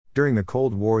During the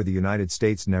Cold War, the United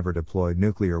States never deployed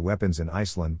nuclear weapons in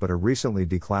Iceland, but a recently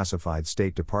declassified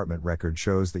State Department record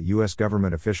shows that U.S.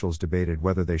 government officials debated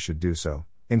whether they should do so,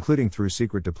 including through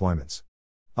secret deployments.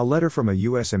 A letter from a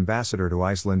U.S. ambassador to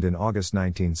Iceland in August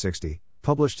 1960,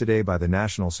 published today by the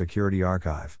National Security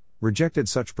Archive, rejected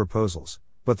such proposals,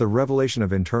 but the revelation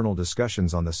of internal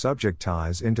discussions on the subject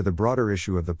ties into the broader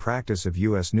issue of the practice of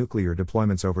U.S. nuclear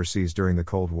deployments overseas during the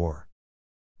Cold War.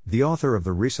 The author of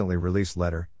the recently released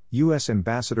letter, U.S.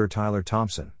 Ambassador Tyler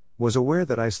Thompson, was aware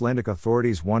that Icelandic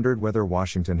authorities wondered whether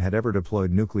Washington had ever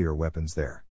deployed nuclear weapons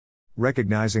there.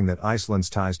 Recognizing that Iceland's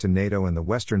ties to NATO and the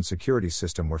Western security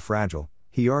system were fragile,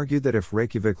 he argued that if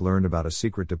Reykjavik learned about a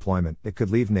secret deployment, it could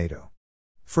leave NATO.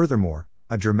 Furthermore,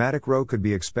 a dramatic row could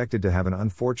be expected to have an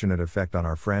unfortunate effect on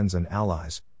our friends and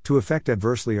allies, to affect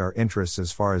adversely our interests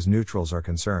as far as neutrals are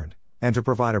concerned, and to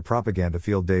provide a propaganda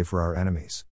field day for our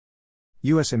enemies.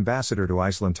 U.S. Ambassador to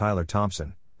Iceland Tyler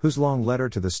Thompson, whose long letter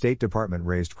to the State Department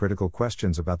raised critical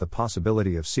questions about the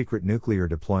possibility of secret nuclear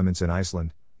deployments in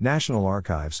Iceland, National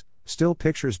Archives, Still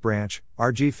Pictures Branch,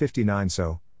 RG 59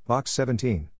 So, Box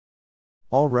 17.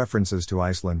 All references to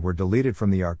Iceland were deleted from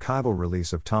the archival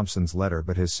release of Thompson's letter,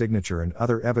 but his signature and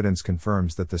other evidence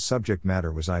confirms that the subject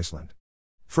matter was Iceland.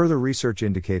 Further research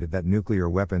indicated that nuclear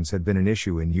weapons had been an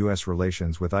issue in U.S.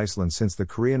 relations with Iceland since the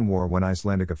Korean War, when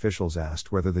Icelandic officials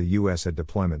asked whether the U.S. had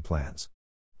deployment plans.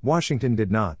 Washington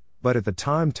did not, but at the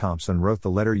time Thompson wrote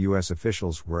the letter, U.S.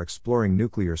 officials were exploring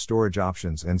nuclear storage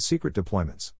options and secret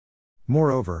deployments.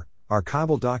 Moreover,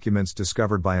 archival documents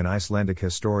discovered by an Icelandic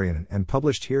historian and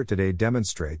published here today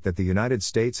demonstrate that the United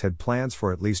States had plans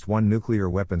for at least one nuclear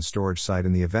weapons storage site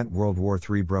in the event World War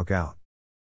III broke out.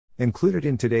 Included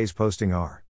in today's posting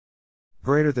are: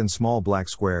 greater than small black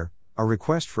square, a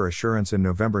request for assurance in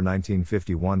November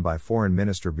 1951 by Foreign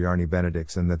Minister Bjarni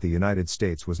Benediktsson that the United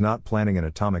States was not planning an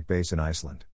atomic base in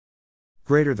Iceland.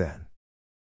 Greater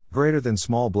than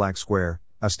small black square,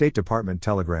 a State Department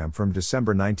telegram from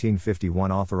December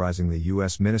 1951 authorizing the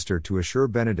U.S. minister to assure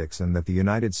Benediktsson that the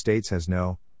United States has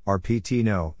no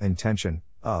intention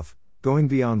of going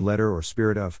beyond letter or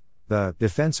spirit of the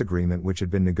defense agreement which had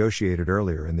been negotiated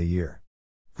earlier in the year.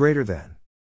 Greater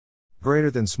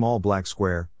than small black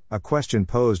square, a question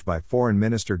posed by Foreign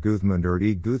Minister Guðmundur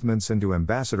E. Guðmundsson to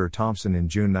Ambassador Thompson in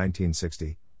June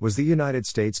 1960, was the United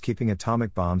States keeping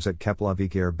atomic bombs at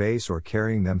Keflavik Air Base or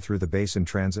carrying them through the base in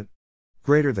transit?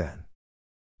 Greater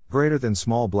than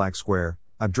small black square,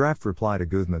 a draft reply to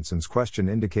Guðmundsson's question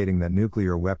indicating that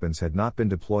nuclear weapons had not been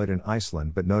deployed in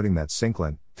Iceland, but noting that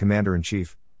Sinclair,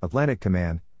 Commander-in-Chief, Atlantic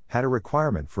Command, had a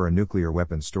requirement for a nuclear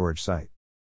weapons storage site.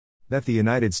 That the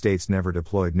United States never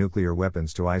deployed nuclear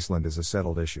weapons to Iceland is a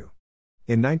settled issue.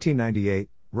 In 1998,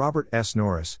 Robert S.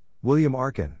 Norris, William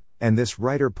Arkin, and this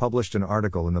writer published an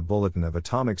article in the Bulletin of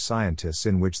Atomic Scientists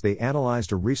in which they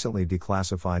analyzed a recently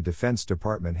declassified Defense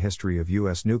Department history of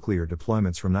U.S. nuclear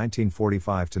deployments from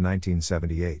 1945 to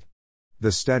 1978.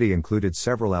 The study included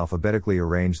several alphabetically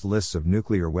arranged lists of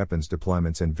nuclear weapons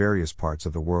deployments in various parts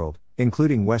of the world,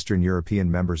 including Western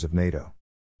European members of NATO.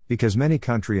 Because many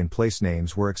country and place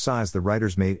names were excised, the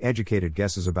writers made educated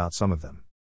guesses about some of them.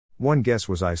 One guess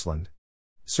was Iceland.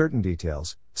 Certain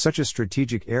details, such as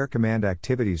Strategic Air Command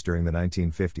activities during the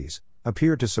 1950s,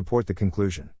 appeared to support the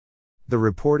conclusion. The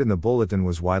report in the bulletin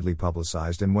was widely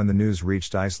publicized, and when the news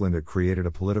reached Iceland it created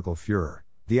a political furor.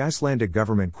 The Icelandic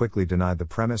government quickly denied the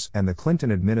premise, and the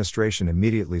Clinton administration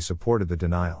immediately supported the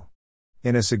denial.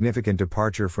 In a significant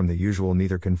departure from the usual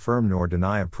neither confirm nor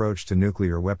deny approach to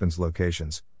nuclear weapons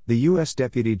locations, the U.S.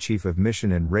 Deputy Chief of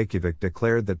Mission in Reykjavik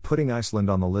declared that putting Iceland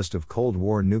on the list of Cold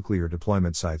War nuclear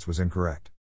deployment sites was incorrect.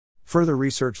 Further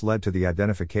research led to the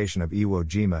identification of Iwo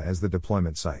Jima as the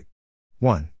deployment site.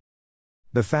 1.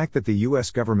 The fact that the U.S.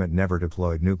 government never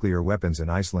deployed nuclear weapons in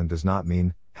Iceland does not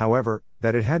mean, however,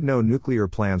 that it had no nuclear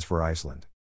plans for Iceland.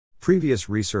 Previous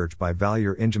research by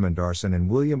Valur Ingimundarson and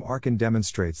William Arkin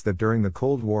demonstrates that during the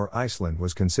Cold War Iceland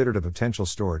was considered a potential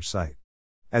storage site.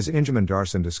 As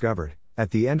Ingimundarson discovered,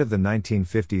 at the end of the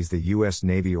 1950s the U.S.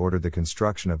 Navy ordered the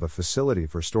construction of a facility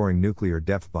for storing nuclear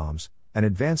depth bombs, an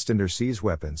advanced underseas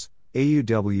weapons,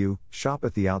 AUW, shop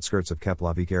at the outskirts of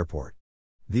Keflavik Airport.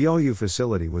 The AUW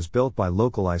facility was built by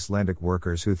local Icelandic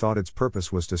workers who thought its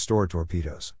purpose was to store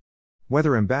torpedoes.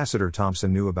 Whether Ambassador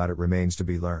Thompson knew about it remains to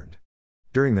be learned.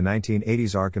 During the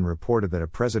 1980s, Arkin reported that a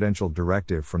presidential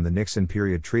directive from the Nixon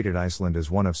period treated Iceland as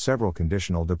one of several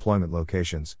conditional deployment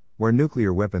locations, where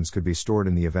nuclear weapons could be stored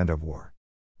in the event of war.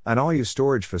 An AUW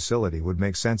storage facility would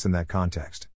make sense in that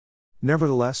context.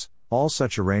 Nevertheless, all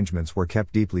such arrangements were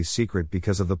kept deeply secret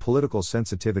because of the political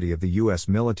sensitivity of the U.S.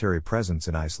 military presence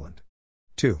in Iceland.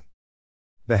 2.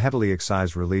 The heavily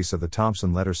excised release of the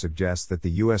Thompson letter suggests that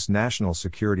the U.S. national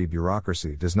security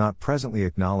bureaucracy does not presently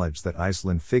acknowledge that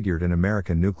Iceland figured in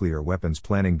American nuclear weapons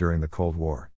planning during the Cold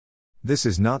War. This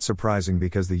is not surprising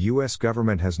because the U.S.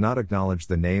 government has not acknowledged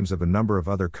the names of a number of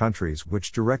other countries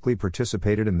which directly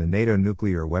participated in the NATO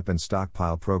nuclear weapons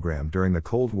stockpile program during the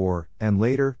Cold War, and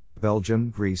later, Belgium,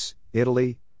 Greece,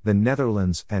 Italy, the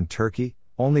Netherlands, and Turkey.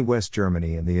 Only West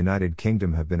Germany and the United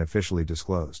Kingdom have been officially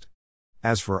disclosed.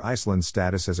 As for Iceland's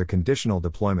status as a conditional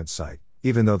deployment site,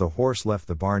 even though the horse left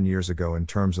the barn years ago in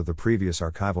terms of the previous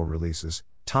archival releases,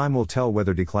 time will tell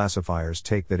whether declassifiers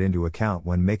take that into account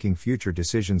when making future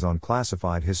decisions on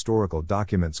classified historical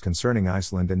documents concerning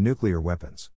Iceland and nuclear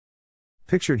weapons.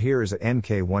 Pictured here is a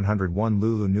Mk-101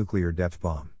 Lulu nuclear depth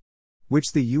bomb,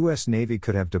 which the U.S. Navy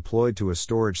could have deployed to a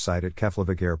storage site at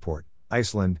Keflavik Airport,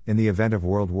 Iceland, in the event of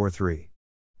World War III.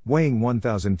 Weighing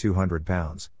 1,200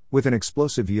 pounds, with an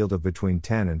explosive yield of between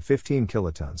 10 and 15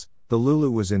 kilotons, the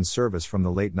Lulu was in service from the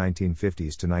late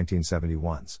 1950s to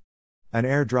 1971s. An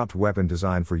air-dropped weapon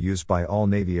designed for use by all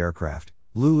Navy aircraft,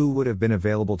 Lulu would have been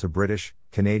available to British,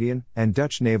 Canadian, and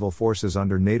Dutch naval forces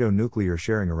under NATO nuclear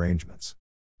sharing arrangements.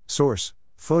 Source: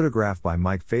 photograph by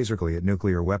Mike Fasergley at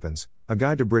Nuclear Weapons, A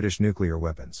Guide to British Nuclear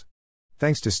Weapons.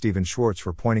 Thanks to Stephen Schwartz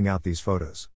for pointing out these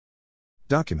photos.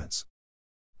 Documents.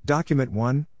 Document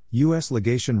 1, U.S.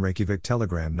 Legation Reykjavik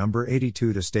Telegram No.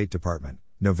 82 to State Department,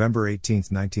 November 18,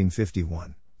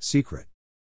 1951, secret.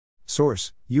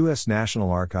 Source: U.S. National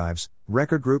Archives,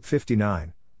 Record Group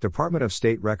 59, Department of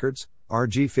State Records,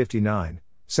 RG 59,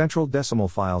 Central Decimal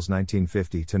Files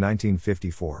 1950 to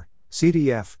 1954,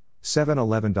 CDF,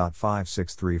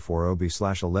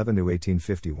 711.56340B/11 to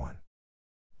 1851.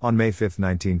 On May 5,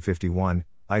 1951,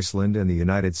 Iceland and the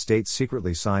United States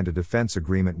secretly signed a defense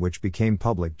agreement which became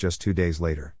public just 2 days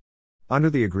later. Under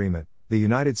the agreement, the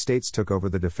United States took over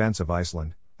the defense of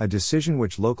Iceland, a decision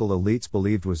which local elites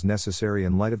believed was necessary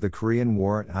in light of the Korean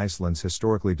War and Iceland's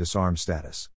historically disarmed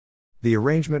status. The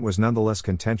arrangement was nonetheless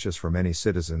contentious for many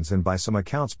citizens and by some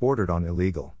accounts bordered on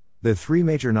illegal. The three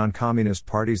major non-communist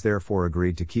parties therefore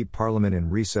agreed to keep parliament in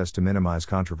recess to minimize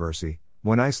controversy.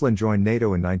 When Iceland joined NATO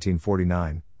in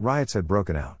 1949, riots had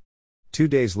broken out. 2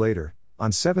 days later,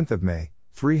 on 7th of May,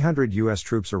 300 U.S.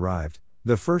 troops arrived,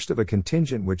 the first of a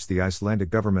contingent which the Icelandic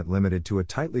government limited to a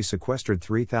tightly sequestered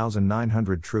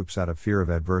 3,900 troops out of fear of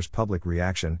adverse public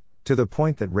reaction, to the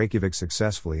point that Reykjavik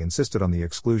successfully insisted on the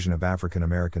exclusion of African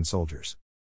American soldiers.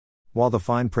 While the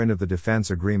fine print of the defense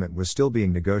agreement was still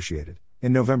being negotiated,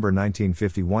 in November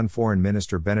 1951 Foreign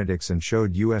Minister Benedictson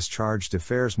showed U.S. Charge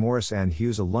d'Affaires Maurice and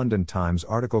Hughes a London Times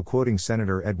article quoting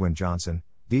Senator Edwin Johnson,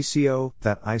 DCO,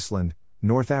 that Iceland,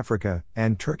 North Africa,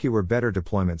 and Turkey were better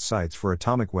deployment sites for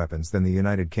atomic weapons than the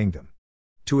United Kingdom.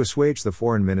 To assuage the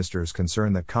foreign minister's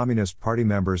concern that Communist Party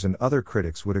members and other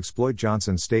critics would exploit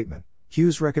Johnson's statement,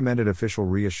 Hughes recommended official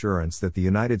reassurance that the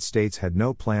United States had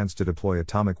no plans to deploy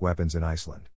atomic weapons in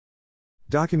Iceland.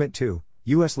 Document 2,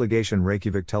 U.S. Legation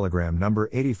Reykjavik Telegram No.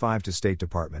 85 to State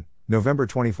Department, November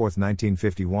 24,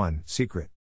 1951, secret.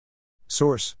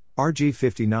 Source: RG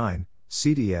 59,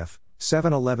 CDF,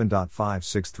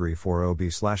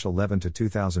 711.56340B/11 to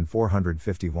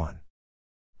 2451.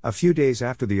 A few days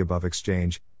after the above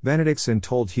exchange, Benedictson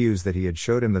told Hughes that he had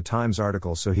showed him the Times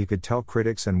article so he could tell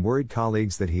critics and worried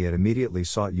colleagues that he had immediately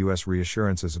sought U.S.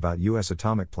 reassurances about U.S.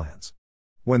 atomic plans.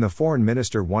 When the foreign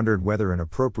minister wondered whether an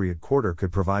appropriate quarter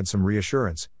could provide some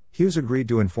reassurance, Hughes agreed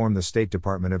to inform the State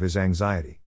Department of his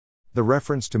anxiety. The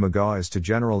reference to McGaw is to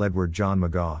General Edward John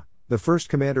McGaw, the first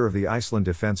commander of the Iceland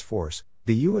Defense Force,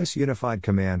 the U.S. Unified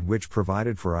Command which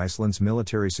provided for Iceland's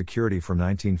military security from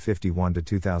 1951 to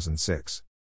 2006.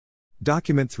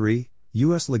 Document 3,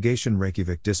 U.S. Legation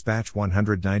Reykjavik Dispatch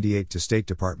 198 to State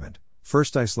Department,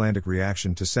 First Icelandic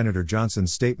Reaction to Senator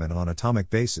Johnson's Statement on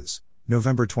Atomic Bases,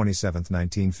 November 27,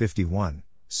 1951,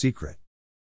 secret.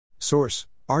 Source: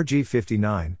 RG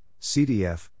 59,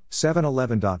 CDF,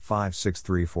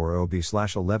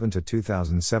 711.56340B/11 to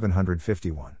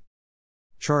 2751.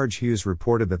 Charge: Hughes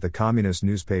reported that the communist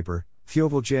newspaper,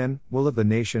 Thjóðviljinn, Will of the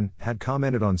Nation, had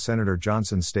commented on Senator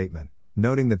Johnson's statement,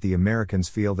 noting that the Americans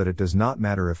feel that it does not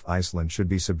matter if Iceland should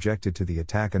be subjected to the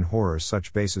attack and horrors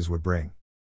such bases would bring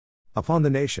upon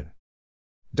the nation.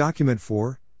 Document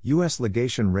 4, U.S.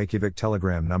 Legation Reykjavik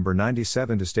Telegram No.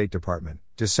 97 to State Department,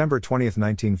 December 20,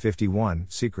 1951,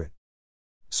 secret.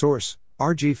 Source: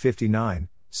 RG 59,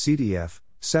 CDF,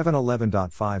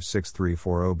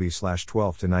 711.56340B/12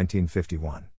 to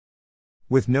 1951.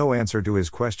 With no answer to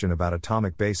his question about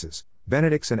atomic bases,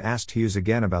 Benedictson asked Hughes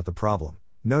again about the problem,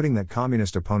 noting that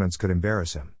communist opponents could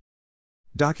embarrass him.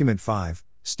 Document 5,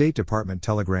 State Department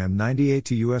Telegram 98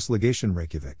 to U.S. Legation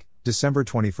Reykjavik, December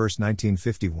 21,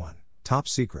 1951, top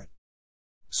secret.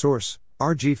 Source,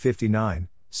 RG59,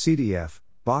 CDF,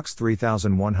 Box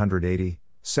 3180,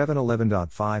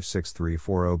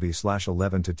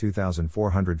 711.56340B/11 to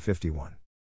 2451.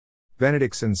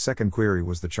 Benedictson's second query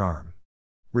was the charm.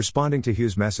 Responding to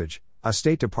Hughes' message, a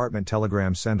State Department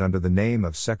telegram sent under the name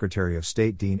of Secretary of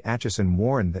State Dean Acheson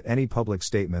warned that any public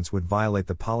statements would violate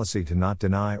the policy to not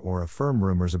deny or affirm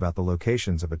rumors about the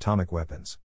locations of atomic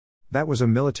weapons. That was a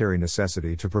military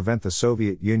necessity to prevent the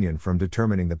Soviet Union from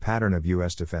determining the pattern of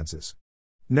U.S. defenses.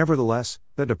 Nevertheless,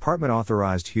 the department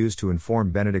authorized Hughes to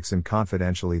inform Benedictson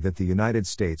confidentially that the United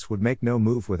States would make no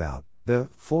move without the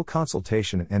full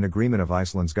consultation and agreement of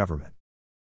Iceland's government.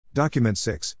 Document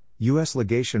 6. U.S.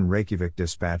 Legation Reykjavik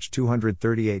Dispatch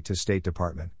 238 to State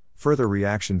Department, further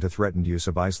reaction to threatened use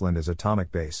of Iceland as atomic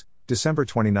base, December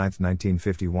 29,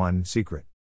 1951, secret.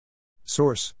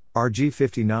 Source,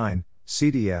 RG59,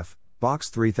 CDF, Box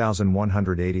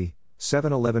 3180,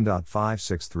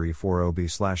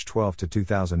 711.56340B/12 to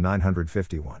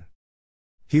 2951.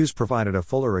 Hughes provided a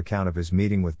fuller account of his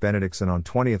meeting with Benedictson on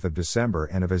 20th of December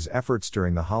and of his efforts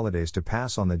during the holidays to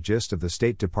pass on the gist of the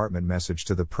State Department message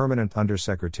to the permanent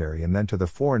undersecretary and then to the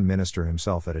foreign minister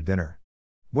himself at a dinner.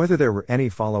 Whether there were any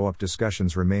follow-up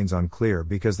discussions remains unclear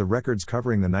because the records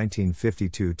covering the 1952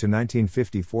 to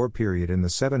 1954 period in the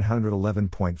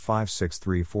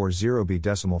 711.56340B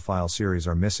decimal file series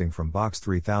are missing from Box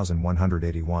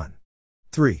 3181.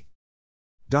 3.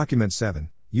 Document 7.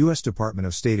 U.S. Department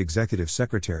of State Executive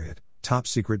Secretariat, Top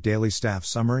Secret Daily Staff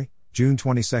Summary, June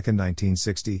 22,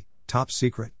 1960, Top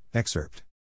Secret, excerpt.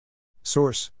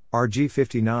 Source,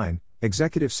 RG59,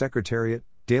 Executive Secretariat,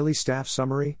 Daily Staff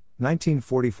Summary,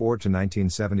 1944 to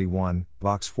 1971,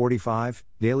 Box 45,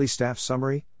 Daily Staff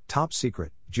Summary, Top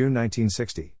Secret, June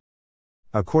 1960.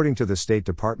 According to the State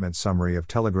Department summary of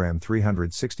Telegram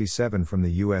 367 from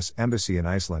the U.S. Embassy in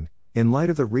Iceland, in light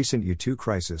of the recent U-2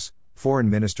 crisis, Foreign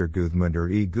Minister Guðmundur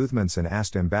E. Guðmundsson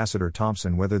asked Ambassador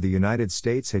Thompson whether the United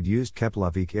States had used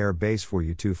Keflavik Air Base for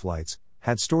U-2 flights,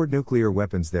 had stored nuclear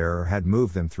weapons there or had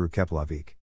moved them through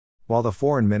Keflavik. While the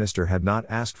foreign minister had not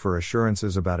asked for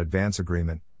assurances about advance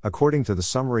agreement, according to the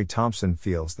summary, Thompson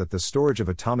feels that the storage of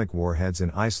atomic warheads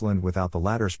in Iceland without the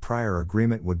latter's prior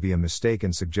agreement would be a mistake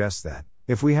and suggests that,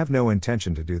 if we have no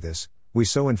intention to do this, we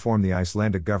so inform the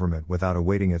Icelandic government without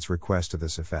awaiting its request to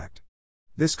this effect.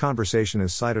 This conversation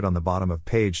is cited on the bottom of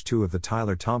page 2 of the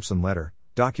Tyler Thompson letter,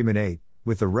 document 8,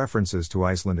 with the references to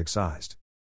Iceland excised.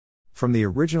 From the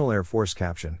original Air Force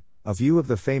caption, a view of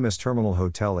the famous terminal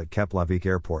hotel at Keflavik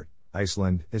Airport,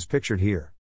 Iceland, is pictured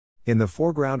here. In the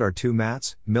foreground are two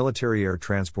mats, Military Air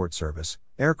Transport Service,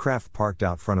 aircraft parked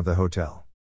out front of the hotel.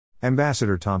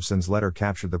 Ambassador Thompson's letter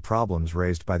captured the problems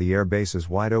raised by the air base's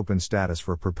wide-open status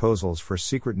for proposals for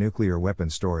secret nuclear weapon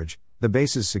storage. The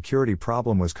base's security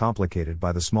problem was complicated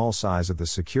by the small size of the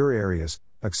secure areas,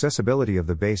 accessibility of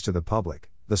the base to the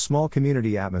public, the small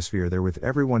community atmosphere there with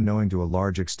everyone knowing to a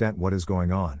large extent what is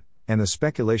going on, and the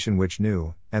speculation which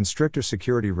new, and stricter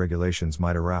security regulations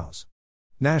might arouse.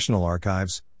 National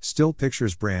Archives, Still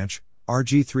Pictures Branch,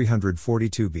 RG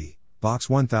 342B, Box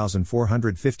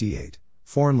 1458,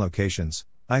 Foreign Locations,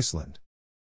 Iceland.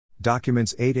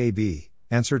 Documents 8AB,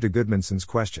 Answer to Guðmundsson's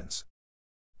questions.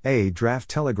 A. Draft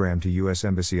Telegram to U.S.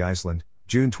 Embassy Iceland,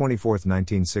 June 24,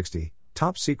 1960,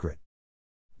 Top Secret.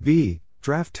 B.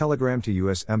 Draft Telegram to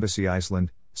U.S. Embassy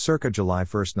Iceland, circa July 1,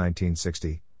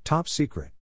 1960, Top Secret.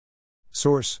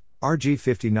 Source, RG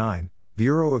 59,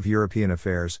 Bureau of European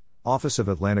Affairs, Office of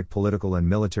Atlantic Political and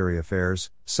Military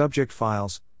Affairs, Subject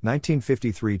Files,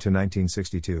 1953 to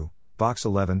 1962, Box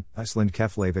 11, Iceland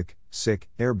Keflavik, SIC,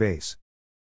 Air Base.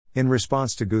 In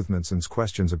response to Guðmundsson's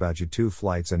questions about U-2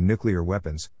 flights and nuclear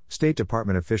weapons, State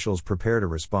Department officials prepared a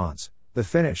response. The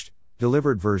finished,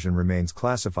 delivered version remains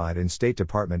classified in State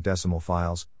Department decimal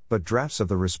files, but drafts of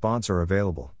the response are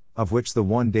available, of which the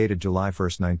one dated July 1,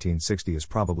 1960 is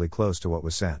probably close to what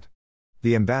was sent.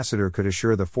 The ambassador could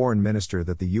assure the foreign minister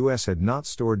that the U.S. had not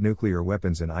stored nuclear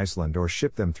weapons in Iceland or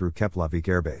shipped them through Keflavik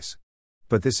Air Base.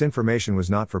 But this information was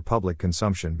not for public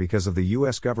consumption because of the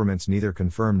U.S. government's neither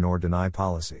confirm nor deny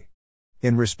policy.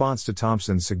 In response to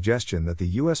Thompson's suggestion that the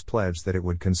U.S. pledged that it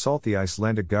would consult the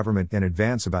Icelandic government in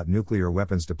advance about nuclear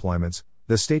weapons deployments,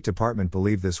 the State Department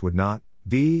believed this would not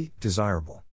be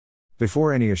desirable.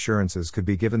 Before any assurances could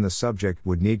be given, the subject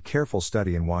would need careful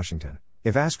study in Washington.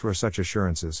 If asked for such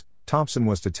assurances, Thompson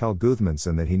was to tell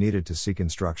Guðmundsson that he needed to seek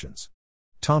instructions.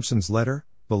 Thompson's letter,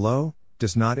 below,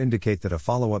 does not indicate that a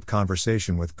follow-up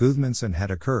conversation with Guðmundsson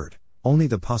had occurred, only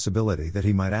the possibility that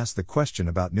he might ask the question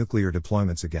about nuclear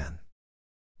deployments again.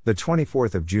 The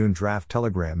 24th of June draft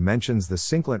telegram mentions the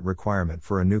Sinklant requirement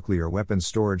for a nuclear weapons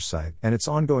storage site and its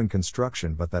ongoing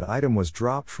construction, but that item was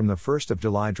dropped from the 1st of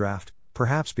July draft,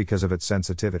 perhaps because of its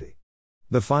sensitivity.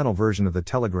 The final version of the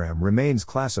telegram remains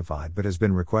classified but has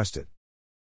been requested.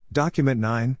 Document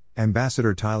 9,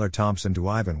 Ambassador Tyler Thompson to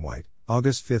Ivan White,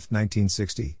 August 5,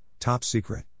 1960, top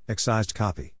secret, excised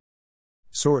copy.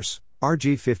 Source,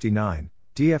 RG 59,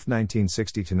 DF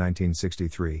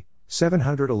 1960-1963,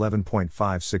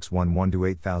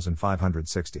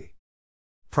 711.5611-8560.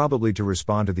 Probably to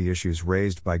respond to the issues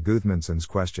raised by Gudmundson's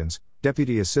questions,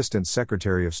 Deputy Assistant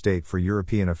Secretary of State for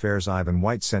European Affairs Ivan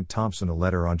White sent Thompson a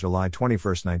letter on July 21,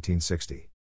 1960.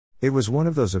 It was one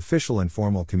of those official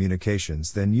informal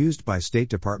communications then used by State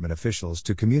Department officials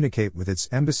to communicate with its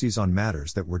embassies on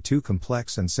matters that were too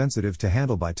complex and sensitive to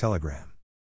handle by telegram.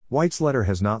 White's letter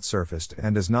has not surfaced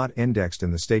and is not indexed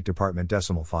in the State Department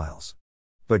decimal files.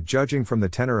 But judging from the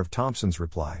tenor of Thompson's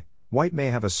reply, White may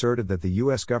have asserted that the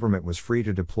U.S. government was free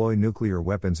to deploy nuclear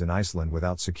weapons in Iceland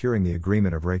without securing the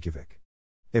Agreement of Reykjavik.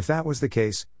 If that was the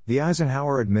case, the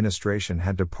Eisenhower administration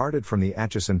had departed from the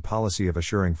Acheson policy of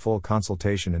assuring full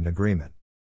consultation and agreement.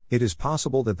 It is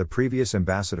possible that the previous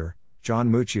ambassador,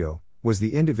 John Muccio, was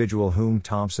the individual whom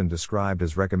Thompson described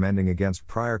as recommending against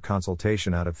prior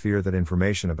consultation out of fear that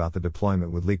information about the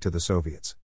deployment would leak to the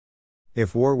Soviets.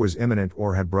 If war was imminent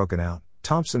or had broken out,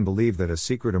 Thompson believed that a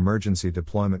secret emergency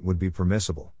deployment would be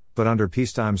permissible, but under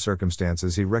peacetime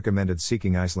circumstances he recommended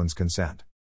seeking Iceland's consent.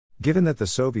 Given that the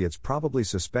Soviets probably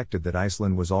suspected that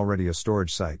Iceland was already a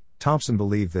storage site, Thompson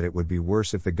believed that it would be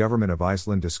worse if the government of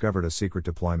Iceland discovered a secret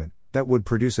deployment that would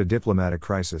produce a diplomatic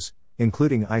crisis,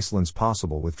 including Iceland's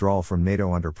possible withdrawal from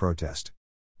NATO under protest.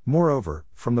 Moreover,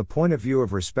 from the point of view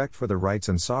of respect for the rights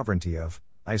and sovereignty of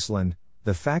Iceland,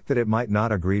 the fact that it might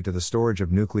not agree to the storage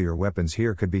of nuclear weapons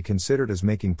here could be considered as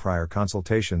making prior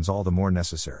consultations all the more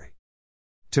necessary.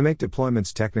 To make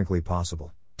deployments technically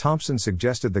possible, Thompson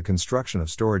suggested the construction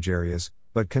of storage areas,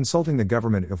 but consulting the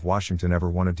government if Washington ever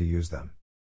wanted to use them.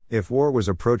 If war was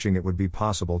approaching, it would be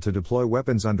possible to deploy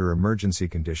weapons under emergency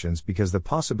conditions because the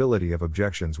possibility of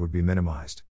objections would be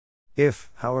minimized.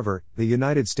 If, however, the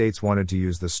United States wanted to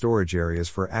use the storage areas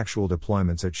for actual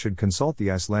deployments, it should consult the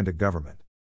Icelandic government.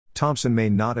 Thompson may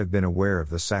not have been aware of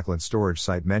the Sinklant storage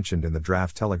site mentioned in the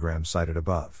draft telegram cited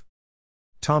above.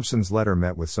 Thompson's letter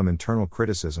met with some internal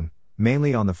criticism,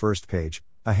 mainly on the first page,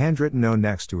 a handwritten note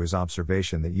next to his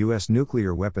observation that U.S.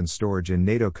 nuclear weapons storage in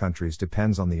NATO countries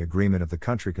depends on the agreement of the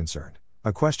country concerned,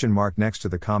 a question mark next to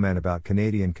the comment about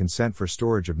Canadian consent for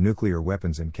storage of nuclear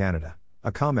weapons in Canada,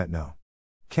 a comment no.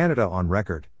 Canada on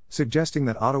record, suggesting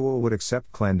that Ottawa would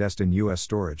accept clandestine U.S.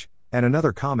 storage, and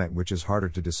another comment which is harder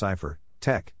to decipher,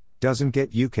 tech, doesn't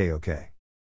get UK okay.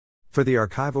 For the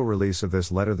archival release of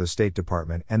this letter, the State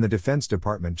Department and the Defense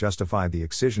Department justified the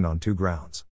excision on two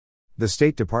grounds. The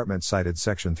State Department cited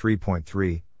Section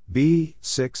 3.3, b.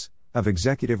 6, of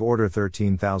Executive Order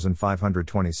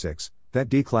 13526, that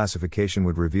declassification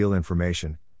would reveal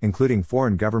information, including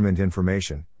foreign government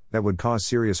information, that would cause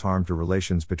serious harm to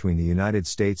relations between the United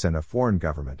States and a foreign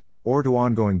government, or to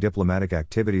ongoing diplomatic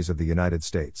activities of the United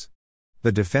States.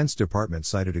 The Defense Department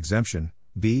cited Exemption,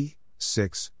 b.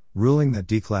 6, ruling that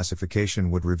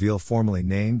declassification would reveal formally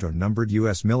named or numbered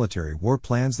U.S. military war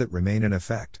plans that remain in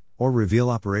effect, or reveal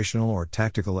operational or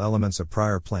tactical elements of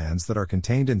prior plans that are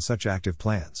contained in such active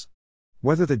plans.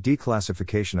 Whether the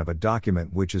declassification of a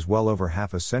document which is well over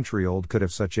half a century old could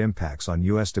have such impacts on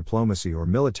U.S. diplomacy or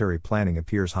military planning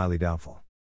appears highly doubtful.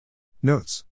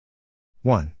 Notes.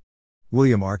 1.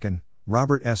 William Arkin,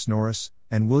 Robert S. Norris,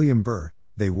 and William Burr,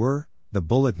 they were, The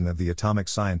Bulletin of the Atomic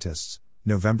Scientists,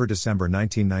 November-December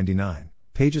 1999,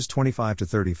 pages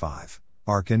 25-35,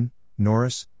 Arkin,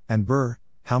 Norris, and Burr,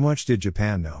 How Much Did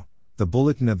Japan Know? The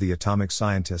Bulletin of the Atomic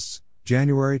Scientists,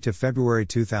 January to February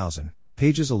 2000,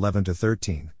 pages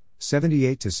 11-13,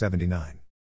 78-79.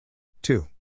 2.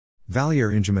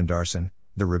 Vallier Ingemundarson,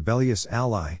 The Rebellious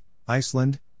Ally,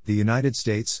 Iceland, the United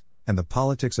States, and the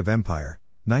Politics of Empire,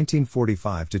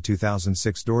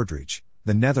 1945-2006 Dordrecht,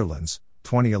 The Netherlands,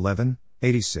 2011,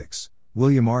 86,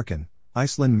 William Arkin,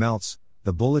 Iceland Melts,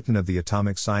 The Bulletin of the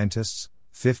Atomic Scientists,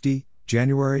 50,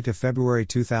 January to February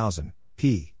 2000,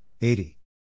 p. 80.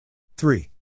 3.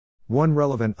 One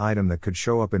relevant item that could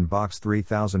show up in Box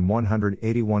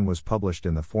 3181 was published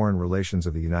in the Foreign Relations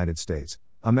of the United States,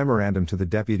 a memorandum to the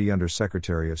Deputy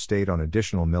Under-Secretary of State on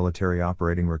additional military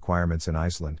operating requirements in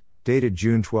Iceland, dated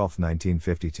June 12,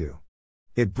 1952.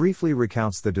 It briefly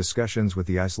recounts the discussions with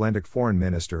the Icelandic foreign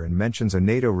minister and mentions a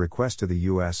NATO request to the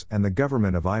U.S. and the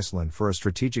government of Iceland for a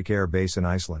strategic air base in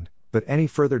Iceland, but any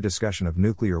further discussion of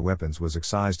nuclear weapons was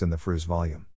excised in the Frus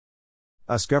volume.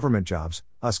 US government jobs,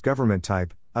 US government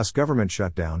type, US government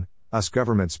shutdown, US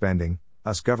government spending,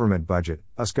 US government budget,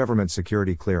 US government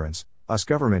security clearance, US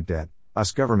government debt,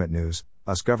 US government news,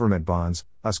 US government bonds,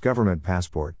 US government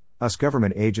passport, US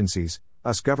government agencies,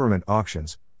 US government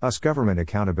auctions, US government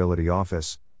accountability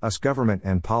office, US government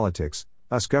and politics,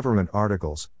 US government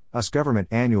articles, US government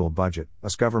annual budget,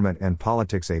 US government and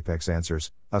politics apex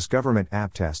answers, US government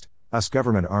app test, US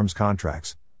government arms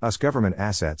contracts, US government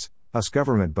assets, US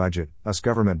government budget, US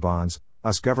government bonds,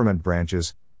 US government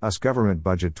branches, US government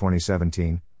budget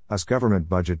 2017, US government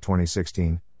budget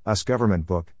 2016, US government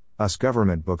book, US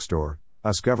government bookstore,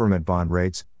 US government bond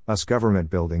rates, US government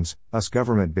buildings, US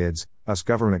government bids, US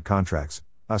government contracts,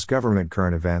 US government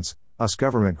current events, US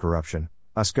government corruption,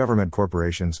 US government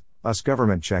corporations, US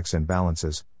government checks and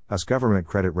balances, US government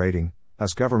credit rating,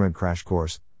 US government crash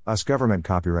course, US government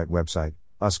copyright website,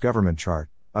 US government chart,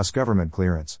 US government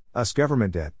clearance, US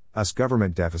government debt, US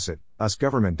government deficit, US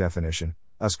government definition,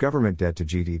 US government debt to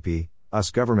GDP, US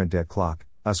government debt clock,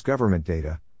 US government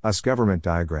data, US government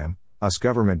diagram, US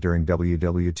government during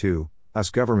WW2, US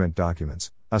government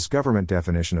documents, US government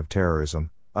definition of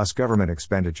terrorism, US government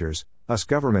expenditures, US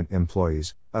government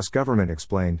employees, US government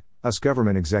explained, US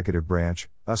government executive branch,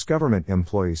 US government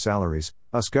employee salaries,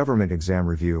 US government exam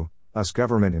review, US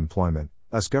government employment,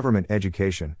 US government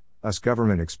education, US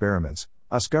government experiments,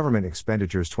 US government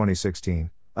expenditures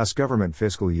 2016, US government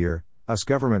fiscal year, US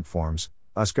government forms,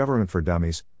 US government for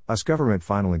dummies, US government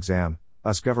final exam,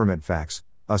 US government facts,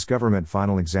 US government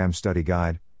final exam study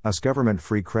guide, US government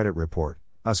free credit report,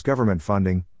 US government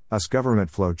funding, US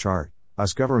government flow chart,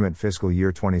 US government fiscal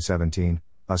year 2017,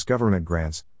 US government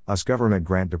grants, US government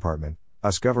grant department,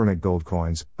 US government gold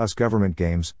coins, US government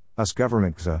games, US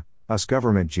government XA, US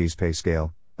government G's pay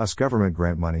scale, US government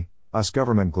grant money, US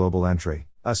government global entry,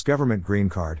 US government green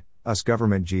card, US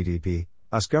government GDP,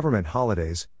 US government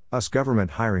holidays, US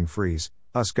government hiring freeze,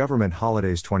 US government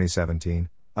holidays 2017,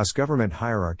 US government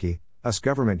hierarchy, US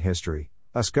government history,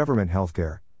 US government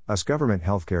healthcare, US government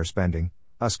healthcare spending,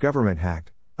 US government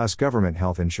hacked, US government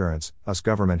health insurance, US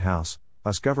government house,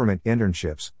 US government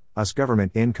internships, US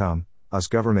government income, US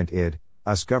government ID,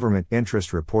 US government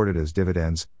interest reported as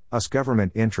dividends, US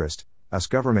government interest, US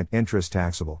government interest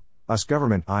taxable, US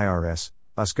government IRS,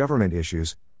 US government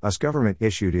issues, US government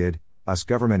issued ID, US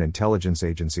government intelligence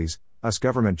agencies, US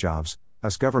government jobs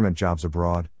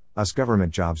abroad, US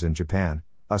government jobs in Japan,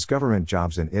 US government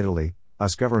jobs in Italy,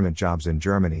 US government jobs in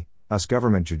Germany, US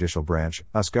government judicial branch,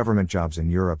 US government jobs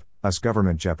in Europe, US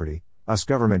government jeopardy, US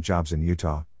government jobs in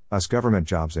Utah, US government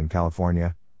jobs in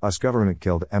California, US government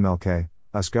killed MLK,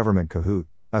 US government Kahoot,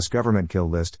 US government kill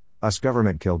list, US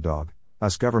government killed dog,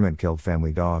 US government killed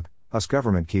family dog, US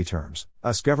government key terms,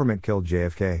 US government killed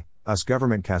JFK, US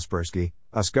government Kaspersky,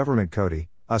 US government Cody,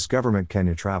 US government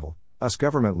Kenya travel, US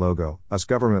government logo, US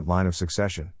government line of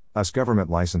succession, US government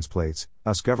license plates,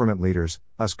 US government leaders,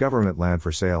 US government land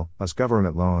for sale, US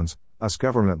government loans, US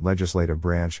government legislative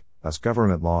branch, US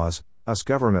government laws, US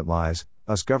government lies,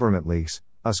 US government leaks,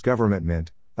 US government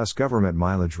mint, US government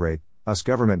mileage rate, US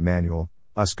government manual,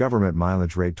 US government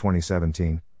mileage rate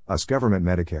 2017, US government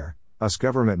Medicare, US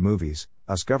government movies,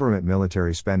 US government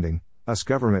military spending, US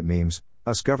government memes,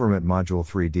 US government module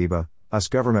 3 DIBA, US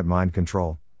government mind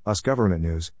control, US government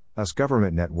news, US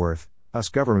government net worth, US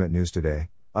government news today,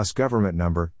 US government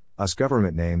number, US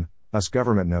government name, US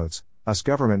government notes, US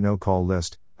government no call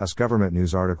list, US government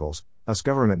news articles, US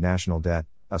government national debt,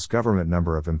 US government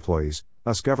number of employees,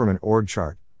 US government org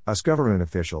chart, US government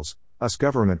officials, US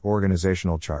government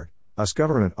organizational chart, US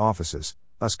government offices,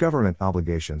 US government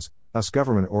obligations, US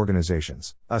government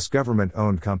organizations, US government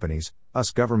owned companies,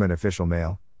 US government official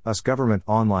mail, US government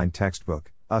online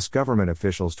textbook, US government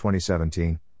officials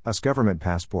 2017, US government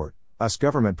passport, US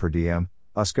government per diem,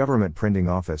 US government printing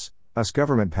office, US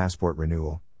government passport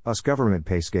renewal, US government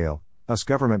pay scale, US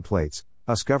government plates,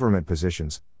 US government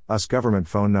positions, US government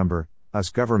phone number, US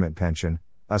government pension,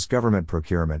 US government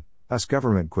procurement, US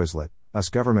government Quizlet, US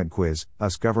government quiz,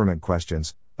 US government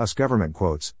questions, US government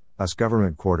quotes, US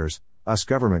government quarters, US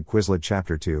government Quizlet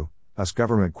chapter 2, US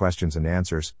government questions and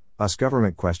answers, US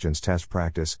government questions test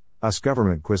practice, US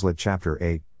government Quizlet chapter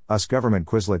 8, US government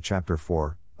Quizlet chapter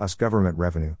 4, US government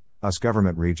revenue, US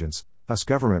government regents, US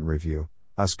government review,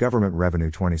 US government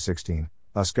revenue 2016,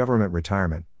 US government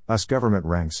retirement, US government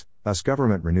ranks, US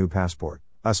government renew passport,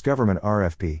 US government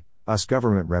RFP, US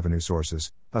government revenue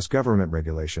sources, US government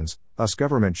regulations, US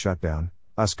government shutdown,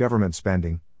 US government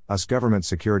spending, US government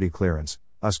security clearance,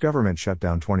 US government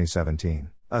shutdown 2017,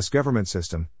 US government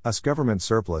system, US government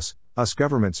surplus, US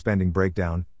government spending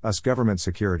breakdown, US government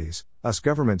securities, US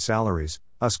government salaries,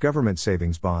 US government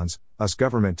savings bonds, US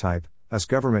government type, US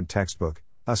government textbook,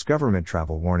 US government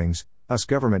travel warnings, US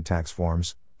government tax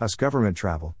forms, US government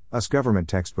travel, US government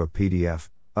textbook PDF,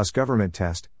 US government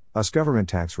test, US government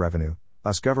tax revenue,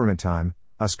 US government time,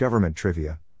 US government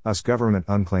trivia, US government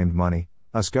unclaimed money,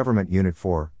 US government unit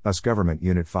 4, US government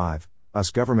unit 5,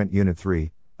 US government unit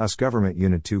 3, US government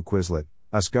unit 2 Quizlet,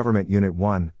 US government unit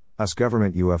 1, US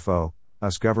government UFO,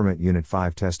 US government unit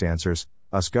 5 test answers,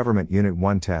 US government unit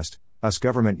 1 test, US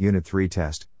government unit 3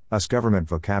 test, US government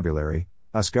vocabulary,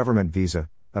 US government visa,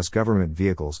 US government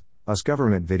vehicles, US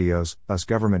government videos, US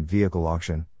government vehicle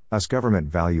auction, US government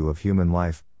value of human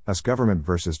life, US government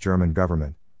versus German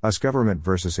government, US government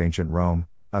versus ancient Rome,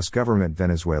 US government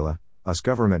Venezuela, US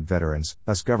government veterans,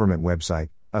 US government website,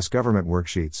 US government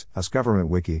worksheets, US government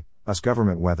wiki, US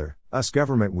government weather, US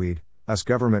government weed, US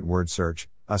government word search,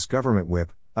 US government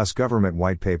whip, US government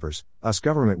white papers, US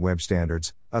government web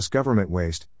standards, US government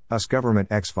waste, US government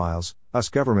X-Files, US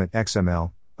government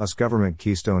XML, US government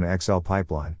Keystone XL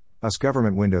pipeline, US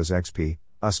government Windows XP,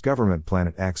 US government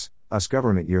Planet X, US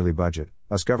government yearly budget,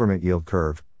 US government yield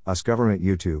curve, US government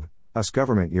YouTube, US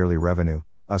government yearly revenue,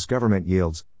 US government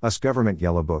yields, US government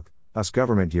yellow book, US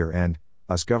government year end,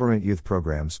 US government youth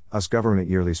programs, US government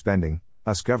yearly spending,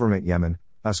 US government Yemen,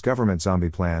 US government zombie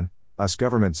plan, US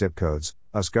government zip codes,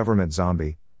 US government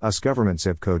zombie, US government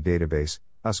zip code database,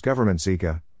 US government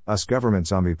Zika, US government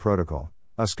zombie protocol,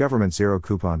 US government zero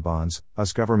coupon bonds,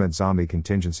 US government zombie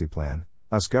contingency plan,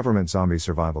 US government zombie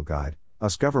survival guide,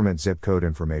 US government zip code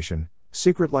information,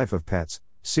 secret life of pets,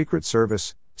 secret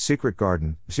service, secret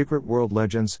garden, secret world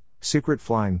legends, secret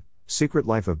flying, secret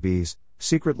life of bees,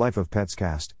 secret life of pets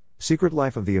cast, secret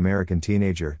life of the American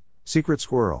teenager, secret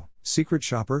squirrel, secret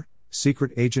shopper,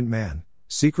 secret agent man,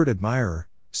 secret admirer,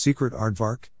 secret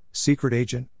aardvark, secret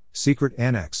agent, secret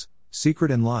annex, secret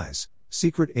and lies,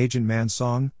 secret agent man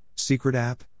song, secret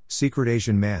app, secret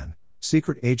Asian man,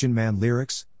 secret agent man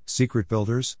lyrics, secret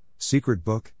builders, secret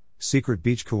book, secret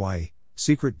beach Kauai,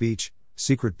 secret beach,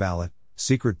 secret ballot,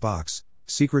 secret box,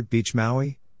 secret beach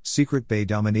Maui, secret Bay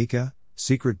Dominica,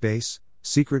 secret base,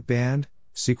 secret band,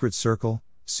 secret circle,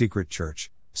 secret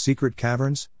church, secret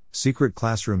caverns, secret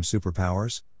classroom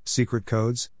superpowers, secret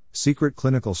codes, secret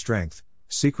clinical strength,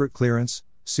 secret clearance,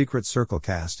 secret circle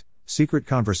cast, secret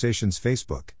conversations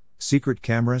Facebook, secret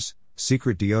cameras,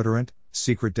 secret deodorant,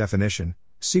 secret definition,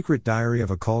 secret diary of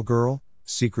a call girl,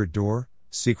 secret door,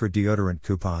 secret deodorant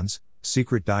coupons,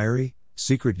 secret diary,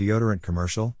 secret deodorant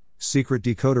commercial, secret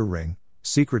decoder ring,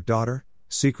 secret daughter,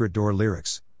 secret door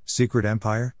lyrics, secret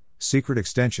empire, secret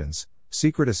extensions,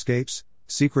 secret escapes,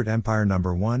 secret empire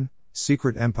number 1,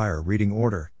 secret empire reading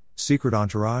order, secret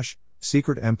entourage,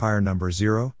 secret empire number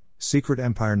 0, secret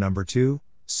empire number 2,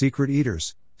 secret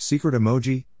eaters, secret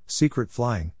emoji, secret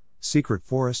flying, secret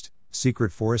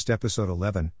forest episode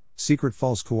 11, secret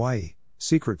falls Kauai,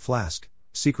 secret flask,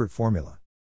 secret formula,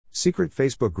 secret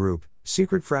Facebook group,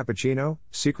 secret frappuccino,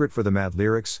 secret for the mad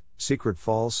lyrics, secret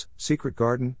falls, secret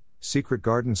garden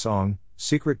song,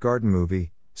 secret garden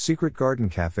movie, secret garden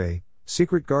cafe,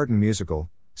 secret garden musical,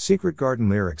 secret garden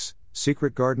lyrics,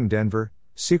 secret garden Denver,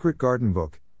 secret garden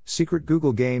book, secret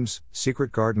Google games,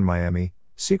 secret garden Miami,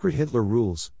 secret Hitler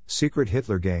rules, secret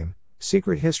Hitler game,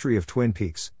 secret history of Twin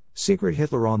Peaks, secret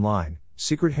Hitler online,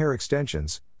 secret hair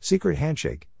extensions, secret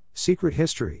handshake, secret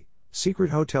history,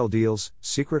 secret hotel deals,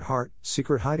 secret heart,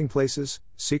 secret hiding places,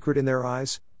 secret in their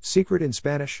eyes, secret in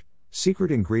Spanish,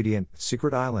 secret ingredient,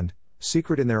 secret island,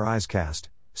 secret in their eyes cast,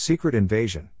 secret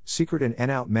invasion, secret in and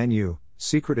out menu,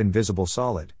 secret invisible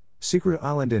solid, secret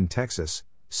island in Texas,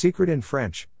 secret in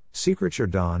French, secret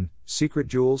Jordan, secret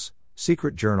jewels,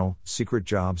 secret journal, secret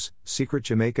jobs, secret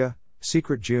Jamaica,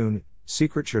 secret June,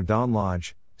 secret Jordan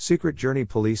Lodge, secret journey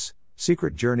police,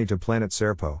 secret journey to planet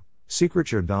Serpo, secret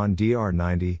Jordan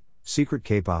DR90, secret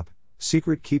K-pop,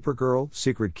 secret keeper girl,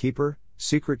 secret keeper,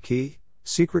 secret key,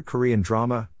 secret Korean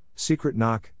drama, secret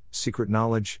knock, secret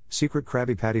knowledge, secret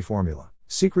Krabby Patty formula,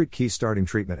 secret key starting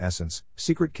treatment essence,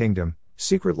 secret kingdom,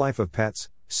 secret life of pets,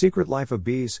 secret life of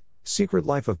bees, secret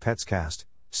life of pets cast,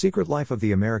 secret life of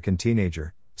the American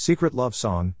teenager, secret love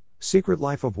song, secret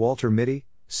life of Walter Mitty,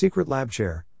 secret lab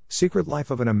chair, secret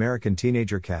life of an American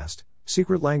teenager cast,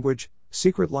 secret language,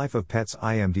 secret life of pets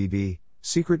IMDb,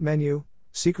 secret menu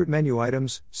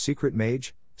items, secret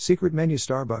mage, secret menu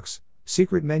Starbucks,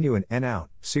 secret menu in and out,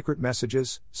 secret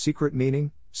messages, secret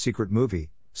meaning, secret movie,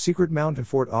 secret Mountain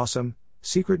Fort Awesome,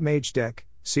 secret mage deck,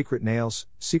 secret nails,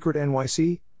 secret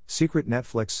NYC, secret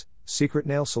Netflix, secret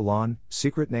nail salon,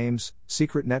 secret names,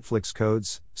 secret Netflix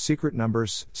codes, secret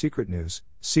numbers, secret news,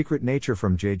 secret nature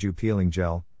from Jeju peeling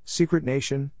gel, secret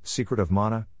nation, secret of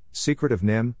Mana, secret of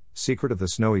Nim, secret of the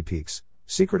snowy peaks,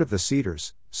 secret of the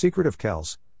cedars, secret of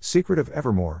Kells, secret of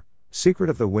Evermore, Secret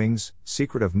of the Wings,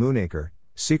 Secret of Moonacre,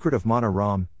 Secret of Mana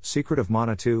Ram, Secret of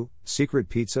Mana 2, Secret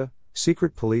Pizza,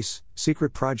 Secret Police,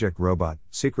 Secret Project Robot,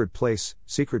 Secret Place,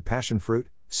 Secret Passion Fruit,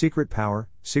 Secret Power,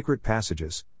 Secret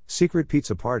Passages, Secret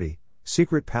Pizza Party,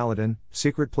 Secret Paladin,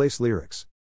 Secret Place Lyrics.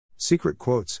 Secret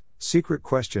Quotes, Secret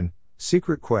Question,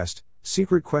 Secret Quest,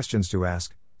 Secret Questions to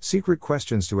Ask, Secret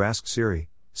Questions to Ask Siri,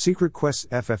 Secret Quests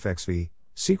FFXV,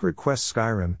 Secret Quest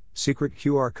Skyrim, Secret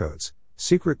QR Codes,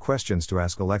 Secret Questions to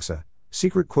Ask Alexa,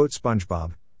 Secret Quote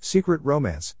SpongeBob, Secret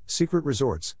Romance, Secret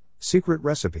Resorts, Secret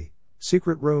Recipe,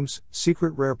 Secret Rooms,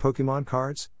 Secret Rare Pokemon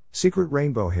Cards, Secret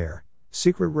Rainbow Hair,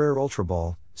 Secret Rare Ultra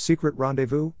Ball, Secret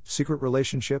Rendezvous, Secret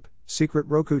Relationship, Secret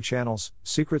Roku Channels,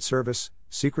 Secret Service,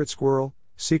 Secret Squirrel,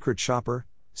 Secret Shopper,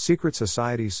 Secret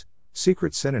Societies,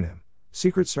 Secret Synonym,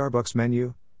 Secret Starbucks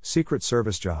Menu, Secret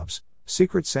Service Jobs,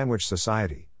 Secret Sandwich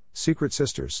Society, Secret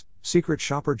Sisters, Secret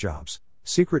Shopper Jobs,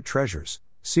 Secret Treasures,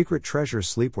 Secret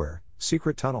Treasures Sleepwear,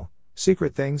 Secret Tunnel,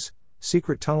 Secret Things,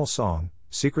 Secret Tunnel Song,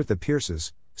 Secret The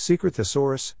Pierces, Secret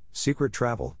Thesaurus, Secret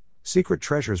Travel, Secret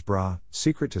Treasures Bra,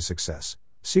 Secret to Success,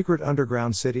 Secret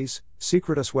Underground Cities,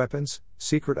 Secret Us Weapons,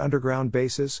 Secret Underground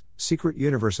Bases, Secret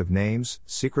Universe of Names,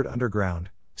 Secret Underground,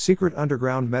 Secret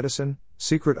Underground Medicine,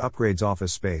 Secret Upgrades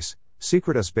Office Space,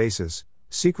 Secret Us Bases,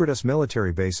 Secret Us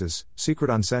Military Bases, Secret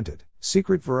Unscented,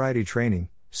 Secret Variety Training,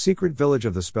 Secret Village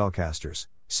of the Spellcasters,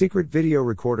 Secret Video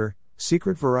Recorder,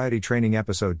 Secret Variety Training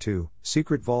Episode 2,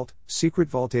 Secret Vault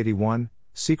 81,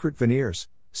 Secret Veneers,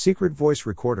 Secret Voice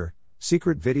Recorder,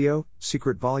 Secret Video,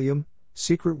 Secret Volume,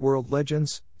 Secret World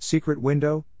Legends, Secret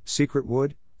Window, Secret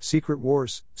Wood, Secret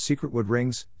Wars, Secret Wood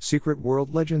Rings, Secret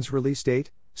World Legends Release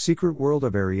Date, Secret World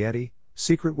of Ariete,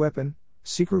 Secret Weapon,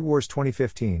 Secret Wars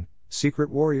 2015, Secret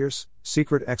Warriors,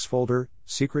 Secret X Folder,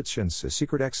 Secret Shins,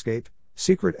 Secret Xscape,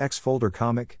 Secret X Folder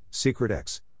Comic, Secret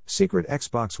X, Secret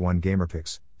Xbox One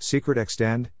Gamerpix, Secret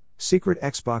Extend, Secret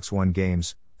Xbox One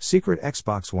Games, Secret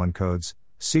Xbox One Codes,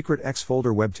 Secret X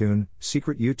Folder Webtoon,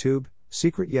 Secret YouTube,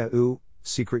 Secret Yahoo,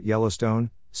 Secret Yellowstone,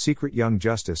 Secret Young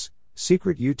Justice,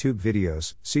 Secret YouTube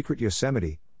Videos, Secret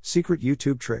Yosemite, Secret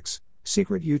YouTube Tricks,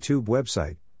 Secret YouTube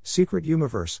Website, Secret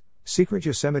Umiverse, Secret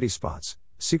Yosemite Spots,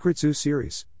 Secret Zoo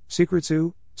Series, Secret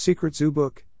Zoo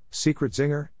Book, Secret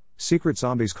Zinger, Secret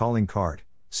Zombies Calling Card,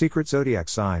 Secret Zodiac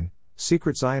Sign,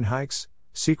 Secret Zion Hikes,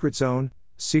 Secret Zone,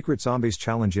 Secret Zombies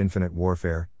Challenge Infinite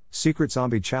Warfare, Secret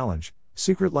Zombie Challenge,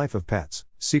 Secret Life of Pets,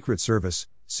 Secret Service,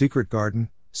 Secret Garden,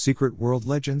 Secret World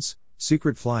Legends,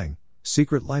 Secret Flying,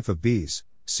 Secret Life of Bees,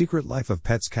 Secret Life of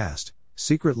Pets Cast,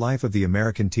 Secret Life of the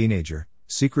American Teenager,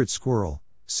 Secret Squirrel,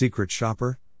 Secret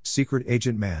Shopper, Secret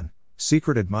Agent Man,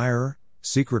 Secret Admirer,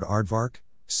 Secret Aardvark,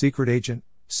 Secret Agent,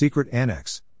 Secret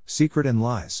Annex, Secret and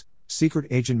Lies, Secret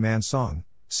Agent Man Song,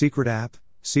 Secret App,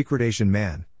 Secret Asian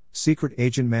Man, Secret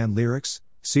Agent Man Lyrics,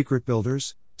 Secret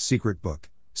Builders, Secret Book,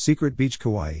 Secret Beach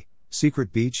Kauai,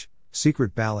 Secret Beach,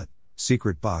 Secret Ballot,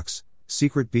 Secret Box,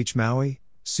 Secret Beach Maui,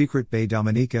 Secret Bay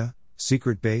Dominica,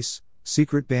 Secret Base,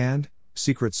 Secret Band,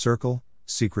 Secret Circle,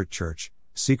 Secret Church,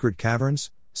 Secret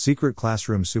Caverns, Secret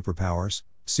Classroom Superpowers,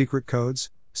 Secret Codes,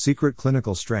 Secret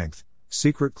Clinical Strength,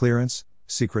 Secret Clearance,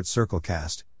 Secret Circle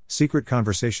Cast, Secret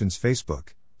Conversations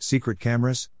Facebook, Secret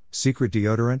Cameras, Secret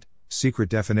Deodorant, Secret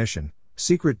Definition,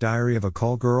 Secret Diary of a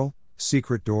Call Girl,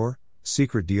 Secret Door,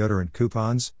 Secret Deodorant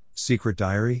Coupons, Secret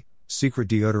Diary, Secret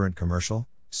Deodorant Commercial,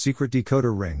 Secret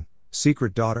Decoder Ring,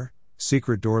 Secret Daughter,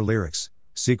 Secret Door Lyrics,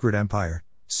 Secret Empire,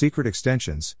 Secret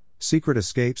Extensions, Secret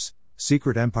Escapes,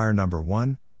 Secret Empire No.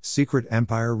 1, Secret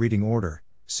Empire Reading Order,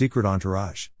 Secret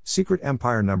Entourage, Secret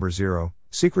Empire No. 0,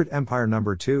 Secret Empire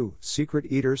No. 2, Secret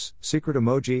Eaters, Secret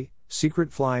Emoji,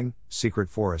 Secret Flying, Secret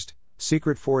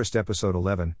Forest Episode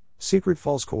 11, Secret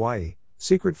Falls Kauai,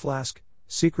 Secret Flask,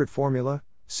 Secret Formula,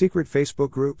 Secret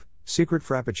Facebook Group, Secret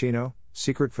Frappuccino,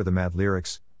 Secret for the Mad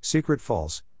Lyrics, Secret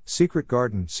Falls, Secret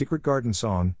Garden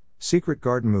Song, Secret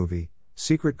Garden Movie,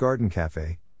 Secret Garden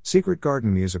Cafe, Secret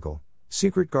Garden Musical,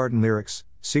 Secret Garden Lyrics,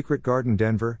 Secret Garden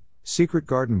Denver, Secret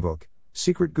Garden Book,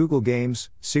 Secret Google Games,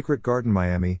 Secret Garden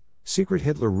Miami, Secret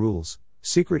Hitler Rules,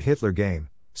 Secret Hitler Game,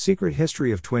 Secret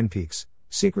History of Twin Peaks,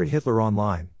 Secret Hitler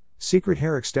Online, Secret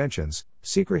Hair Extensions,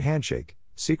 Secret Handshake,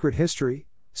 Secret History,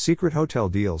 Secret Hotel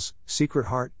Deals, Secret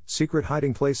Heart, Secret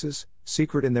Hiding Places,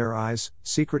 Secret in Their Eyes,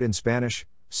 Secret in Spanish,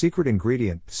 Secret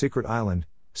Ingredient, Secret Island,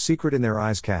 Secret in Their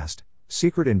Eyes Cast,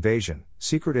 Secret Invasion,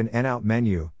 Secret in and Out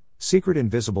Menu, Secret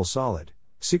Invisible Solid,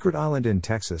 Secret Island in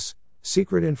Texas,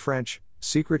 Secret in French,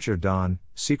 Secret Jordan,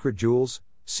 Secret Jewels,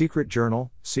 Secret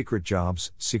Journal, Secret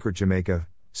Jobs, Secret Jamaica,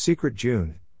 Secret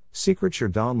June, Secret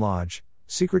Jordan Lodge,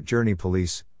 Secret Journey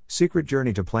Police, Secret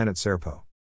Journey to Planet Serpo,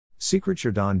 Secret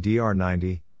Jordan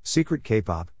DR90, Secret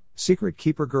K-Pop, Secret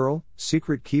Keeper Girl,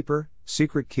 Secret Keeper,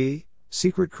 Secret Key,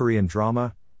 Secret Korean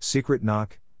Drama, Secret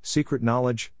Knock, Secret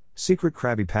Knowledge, Secret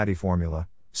Krabby Patty Formula,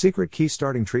 Secret Key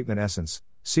Starting Treatment Essence,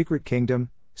 Secret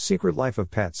Kingdom, Secret Life of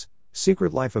Pets,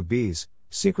 Secret Life of Bees,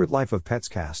 Secret Life of Pets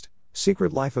Cast,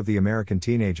 Secret Life of the American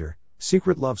Teenager,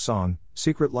 Secret Love Song,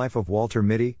 Secret Life of Walter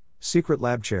Mitty, Secret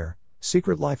Lab Chair,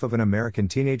 Secret Life of an American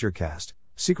Teenager Cast,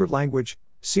 Secret Language,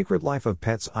 Secret Life of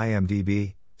Pets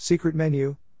IMDb, Secret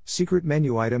Menu, Secret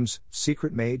Menu Items,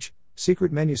 Secret Mage,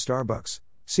 Secret Menu Starbucks,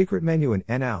 Secret Menu in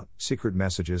and Out, Secret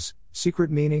Messages,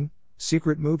 Secret Meaning,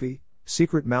 Secret Movie,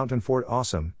 Secret Mountain Fort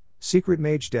Awesome, Secret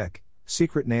Mage Deck,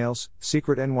 Secret Nails,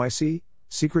 Secret NYC,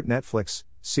 Secret Netflix,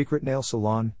 Secret Nail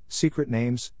Salon, Secret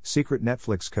Names, Secret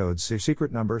Netflix Codes,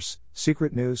 Secret Numbers,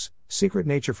 Secret News, Secret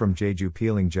Nature from Jeju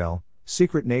Peeling Gel,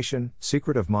 Secret Nation,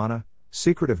 Secret of Mana,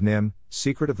 Secret of Nim,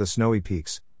 Secret of the Snowy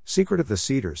Peaks, Secret of the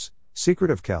Cedars,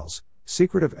 Secret of Kells,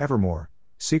 Secret of Evermore,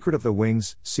 Secret of the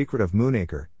Wings, Secret of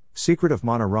Moonacre, Secret of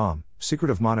Mana Ram,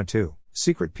 Secret of Mana 2,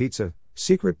 Secret Pizza,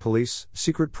 Secret Police,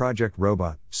 Secret Project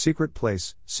Robot, Secret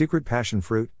Place, Secret Passion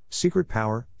Fruit, Secret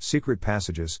Power, Secret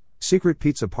Passages, Secret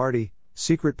Pizza Party,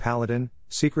 Secret Paladin,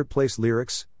 Secret Place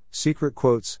Lyrics, Secret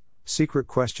Quotes, Secret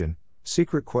Question,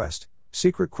 Secret Quest,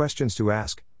 Secret Questions to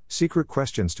Ask, Secret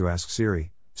Questions to Ask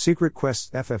Siri, Secret Quests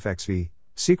FFXV,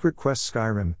 Secret Quest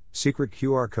Skyrim, Secret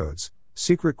QR Codes,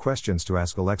 Secret Questions to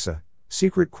Ask Alexa,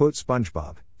 Secret Quote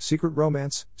SpongeBob, Secret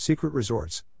Romance, Secret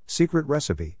Resorts, Secret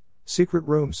Recipe, Secret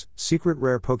Rooms, Secret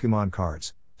Rare Pokemon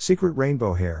Cards, Secret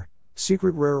Rainbow Hair,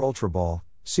 Secret Rare Ultra Ball,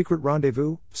 Secret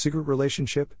Rendezvous, Secret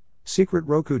Relationship, Secret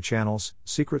Roku Channels,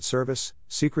 Secret Service,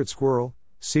 Secret Squirrel,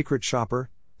 Secret Shopper,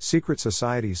 Secret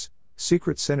Societies,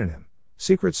 Secret Synonym,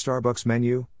 Secret Starbucks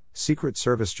Menu, Secret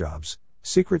Service Jobs,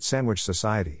 Secret Sandwich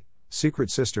Society,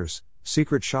 Secret Sisters,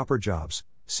 Secret Shopper Jobs,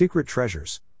 Secret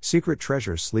Treasures, Secret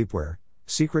Treasures Sleepwear,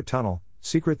 Secret Tunnel,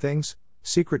 Secret Things,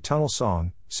 Secret Tunnel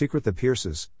Song, Secret The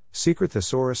Pierces, Secret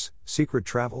Thesaurus, Secret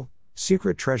Travel,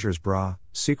 Secret Treasures Bra,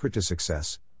 Secret to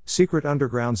Success, Secret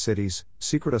Underground Cities,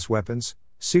 Secret Us Weapons,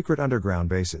 Secret Underground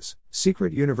Bases,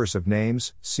 Secret Universe of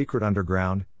Names, Secret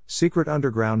Underground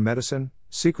Medicine,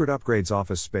 Secret Upgrades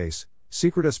Office Space,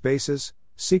 Secret Us Bases,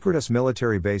 Secret Us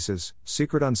Military Bases,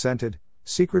 Secret Unscented,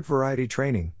 Secret Variety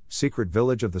Training, Secret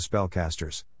Village of the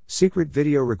Spellcasters, Secret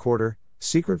Video Recorder,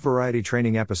 Secret Variety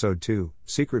Training Episode 2,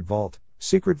 Secret Vault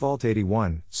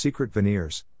 81, Secret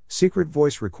Veneers, Secret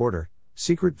Voice Recorder,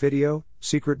 Secret Video,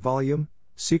 Secret Volume,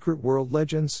 Secret World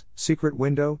Legends, Secret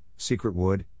Window, Secret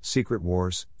Wood, Secret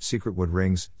Wars, Secret Wood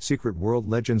Rings, Secret World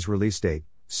Legends Release Date,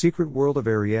 Secret World of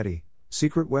Ariete,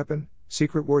 Secret Weapon,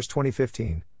 Secret Wars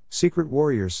 2015, Secret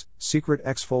Warriors, Secret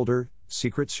X Folder,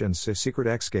 Secret Shins, Secret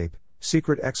Xscape,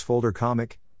 Secret X Folder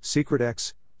Comic, Secret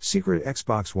X, Secret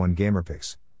Xbox One Gamer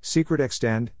Picks, Secret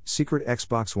Extend, Secret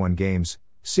Xbox One Games,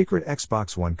 Secret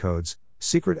Xbox One Codes,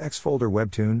 Secret X Folder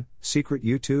Webtoon, Secret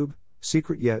YouTube,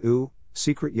 Secret Yahoo,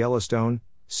 Secret Yellowstone,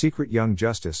 Secret Young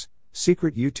Justice,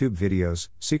 Secret YouTube Videos,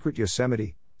 Secret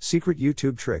Yosemite, Secret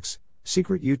YouTube Tricks,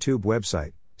 Secret YouTube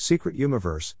Website, Secret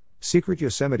Umiverse, Secret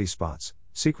Yosemite Spots,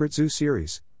 Secret Zoo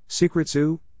Series, Secret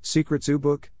Zoo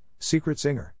Book, Secret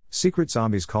Singer, Secret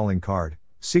Zombies Calling Card,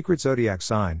 Secret Zodiac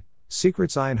Sign,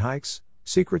 Secret Zion Hikes,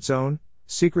 Secret Zone,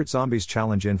 Secret Zombies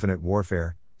Challenge Infinite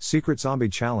Warfare, Secret Zombie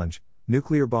Challenge,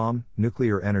 Nuclear Bomb,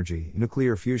 Nuclear Energy,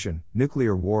 Nuclear Fusion,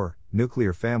 Nuclear War,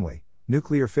 Nuclear Family,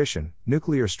 Nuclear Fission,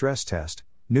 Nuclear Stress Test,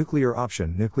 Nuclear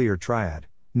Option, Nuclear Triad,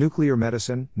 Nuclear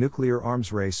Medicine, Nuclear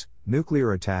Arms Race,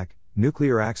 Nuclear Attack,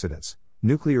 Nuclear Accidents,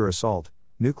 Nuclear Assault,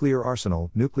 Nuclear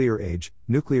Arsenal, Nuclear Age,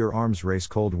 Nuclear Arms Race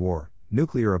Cold War,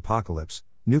 Nuclear Apocalypse,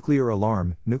 Nuclear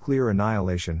Alarm, Nuclear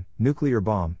Annihilation, Nuclear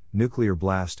Bomb, Nuclear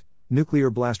Blast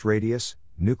Radius,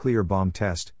 Nuclear Bomb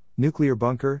Test, Nuclear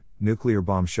Bunker, Nuclear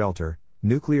Bomb Shelter,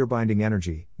 Nuclear Binding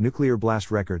Energy, Nuclear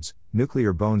Blast Records,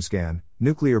 Nuclear Bone Scan,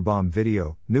 Nuclear Bomb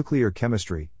Video, Nuclear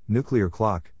Chemistry, Nuclear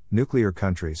Clock, Nuclear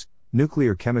Countries,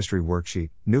 Nuclear Chemistry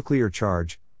Worksheet, Nuclear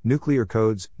Charge, Nuclear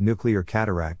Codes, Nuclear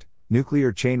Cataract,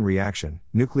 Nuclear Chain Reaction,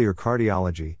 Nuclear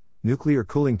Cardiology, Nuclear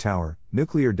Cooling Tower,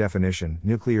 Nuclear Definition,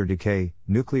 Nuclear Decay,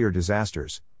 Nuclear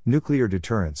Disasters, Nuclear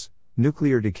Deterrence,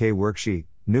 Nuclear Decay Worksheet,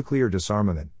 Nuclear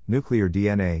Disarmament, Nuclear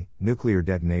DNA, Nuclear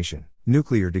Detonation,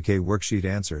 Nuclear Decay Worksheet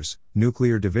Answers,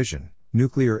 Nuclear Division,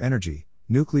 Nuclear Energy,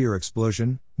 Nuclear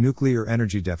Explosion, Nuclear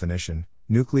Energy Definition,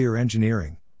 Nuclear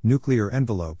Engineering, Nuclear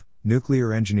Envelope,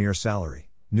 Nuclear Engineer Salary,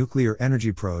 Nuclear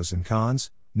Energy Pros and Cons,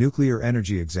 Nuclear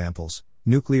Energy Examples,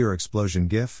 Nuclear Explosion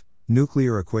GIF,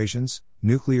 Nuclear Equations,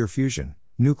 Nuclear Fusion,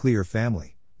 Nuclear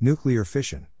Family, Nuclear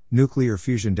Fission, Nuclear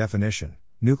Fusion Definition,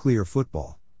 Nuclear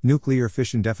Football, Nuclear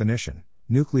Fission Definition,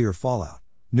 Nuclear Fallout,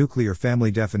 Nuclear Family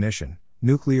Definition,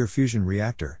 Nuclear Fusion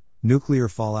Reactor, nuclear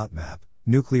fallout map,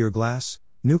 nuclear glass,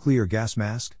 nuclear gas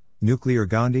mask, nuclear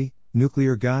Gandhi,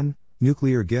 nuclear gun,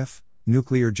 nuclear GIF,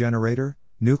 nuclear generator,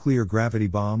 nuclear gravity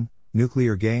bomb,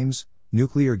 nuclear games,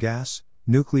 nuclear gas,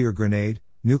 nuclear grenade,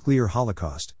 nuclear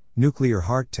holocaust, nuclear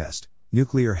heart test,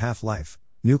 nuclear half-life,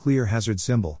 nuclear hazard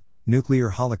symbol, nuclear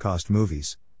holocaust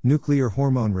movies, nuclear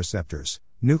hormone receptors,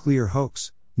 nuclear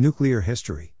hoax, nuclear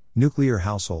history, nuclear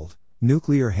household,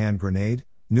 nuclear hand grenade,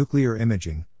 nuclear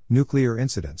imaging, nuclear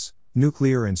incidents,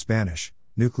 nuclear in Spanish,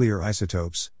 nuclear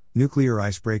isotopes, nuclear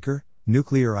icebreaker,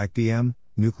 nuclear IPM,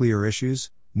 nuclear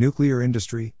issues, nuclear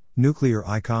industry, nuclear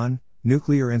icon,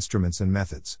 nuclear instruments and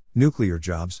methods, nuclear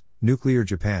jobs, nuclear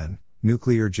Japan,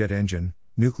 nuclear jet engine,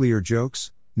 nuclear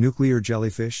jokes, nuclear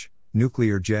jellyfish,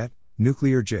 nuclear jet,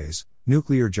 nuclear jays,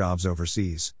 nuclear jobs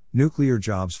overseas, nuclear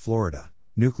jobs Florida,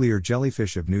 nuclear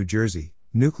jellyfish of New Jersey,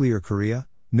 nuclear Korea,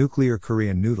 nuclear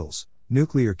Korean noodles,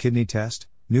 nuclear kidney test,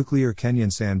 nuclear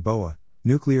Kenyan sand boa,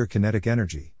 nuclear kinetic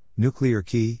energy, nuclear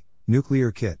key,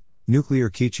 nuclear kit, nuclear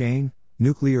keychain,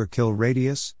 nuclear kill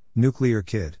radius, nuclear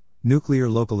kid, nuclear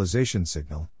localization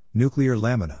signal, nuclear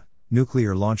lamina,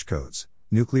 nuclear launch codes,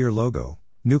 nuclear logo,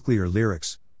 nuclear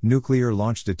lyrics, nuclear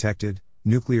launch detected,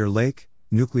 nuclear lake,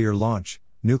 nuclear launch,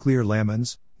 nuclear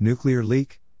lamins, nuclear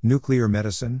leak, nuclear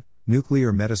medicine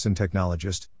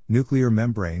technologist, nuclear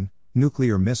membrane,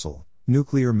 nuclear missile,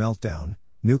 nuclear meltdown,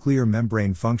 nuclear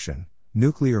membrane function,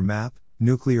 nuclear map,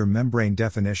 nuclear membrane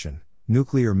definition,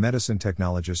 nuclear medicine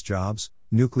technologist jobs,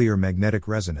 nuclear magnetic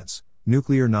resonance,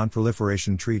 nuclear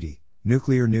nonproliferation treaty,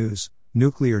 nuclear news,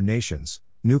 nuclear nations,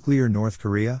 nuclear North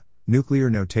Korea, nuclear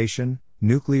notation,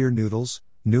 nuclear noodles,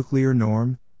 nuclear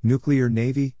norm, nuclear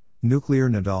navy, nuclear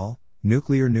Nadal,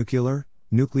 nuclear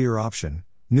nuclear option,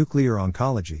 nuclear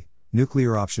oncology,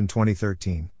 nuclear option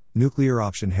 2013, nuclear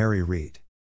option Harry Reid.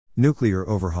 Nuclear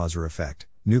Overhauser effect,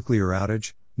 nuclear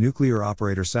outage, nuclear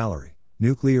operator salary,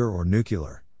 nuclear or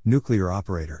nuclear, nuclear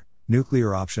operator,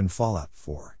 nuclear option Fallout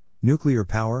 4, nuclear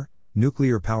power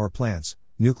plants,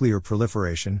 nuclear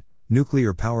proliferation,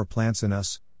 nuclear power plants in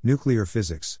us, nuclear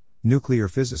physics, nuclear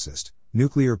physicist,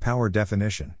 nuclear power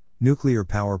definition, nuclear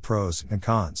power pros and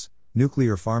cons,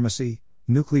 nuclear pharmacy,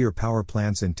 nuclear power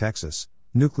plants in Texas,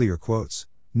 nuclear quotes,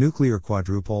 nuclear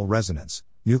quadrupole resonance,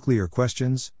 nuclear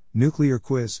questions, nuclear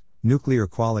quiz, nuclear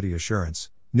quality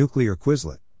assurance, nuclear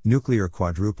Quizlet, nuclear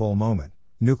quadrupole moment,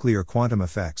 nuclear quantum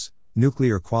effects,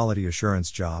 nuclear quality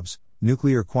assurance jobs,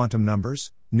 nuclear quantum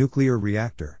numbers, nuclear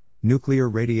reactor, nuclear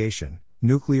radiation,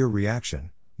 nuclear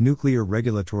reaction, nuclear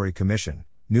regulatory commission,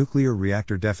 nuclear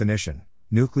reactor definition,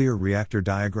 nuclear reactor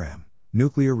diagram,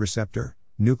 nuclear receptor,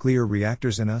 nuclear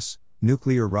reactors in us,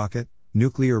 nuclear rocket,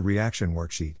 nuclear reaction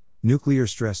worksheet, nuclear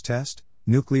stress test,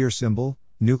 nuclear symbol,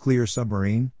 nuclear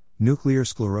submarine, nuclear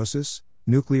sclerosis,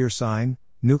 nuclear sign,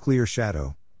 nuclear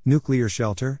shadow, nuclear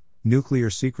shelter, nuclear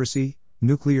secrecy,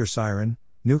 nuclear siren,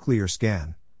 nuclear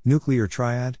scan, nuclear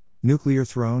triad, nuclear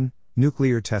throne,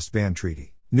 nuclear test ban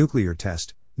treaty, nuclear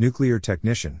test, nuclear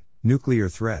technician, nuclear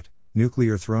threat,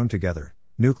 nuclear thrown together,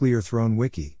 nuclear throne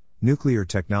wiki, nuclear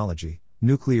technology,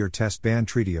 nuclear test ban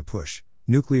treaty a push,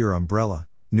 nuclear umbrella,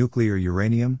 nuclear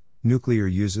uranium, nuclear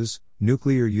uses,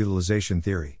 nuclear utilization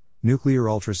theory, nuclear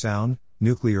ultrasound,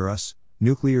 nuclear us,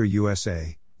 nuclear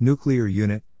USA, nuclear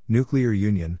unit, nuclear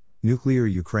union, nuclear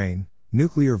Ukraine,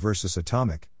 nuclear versus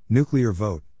atomic, nuclear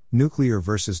vote, nuclear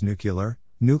versus nuclear,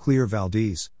 nuclear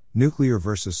Valdez, nuclear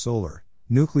versus solar,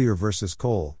 nuclear versus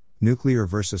coal, nuclear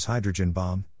versus hydrogen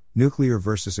bomb, nuclear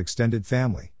versus extended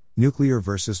family, nuclear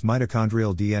versus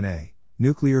mitochondrial DNA,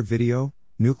 nuclear video,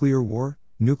 nuclear war,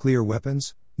 nuclear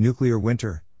weapons, nuclear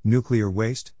winter, nuclear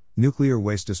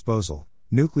waste disposal,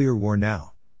 nuclear war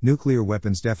now, nuclear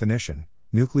weapons definition,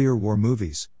 nuclear war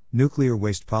movies, nuclear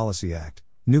waste policy act,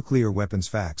 nuclear weapons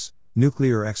facts,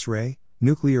 nuclear X-ray,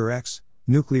 nuclear X,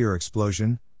 nuclear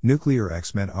explosion, nuclear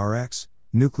X-Men RX,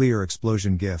 nuclear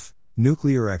explosion GIF,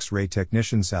 nuclear X-ray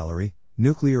technician salary,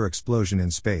 nuclear explosion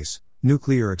in space,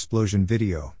 nuclear explosion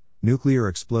video, nuclear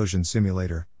explosion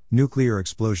simulator, nuclear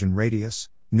explosion radius,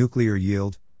 nuclear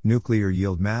yield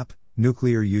map,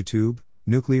 nuclear YouTube,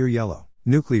 nuclear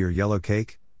yellow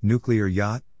cake, nuclear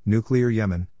yacht, nuclear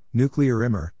Yemen, nuclear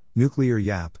Immer, nuclear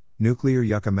Yap, nuclear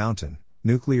Yucca Mountain,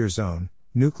 nuclear zone,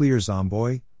 nuclear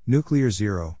zomboy, nuclear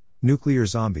zero, nuclear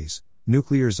zombies,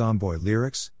 nuclear zomboy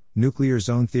lyrics, nuclear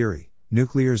zone theory,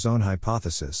 nuclear zone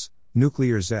hypothesis,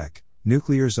 nuclear ZEC,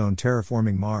 nuclear zone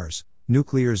terraforming Mars,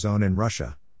 nuclear zone in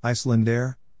Russia, Iceland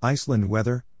air, Iceland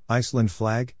weather, Iceland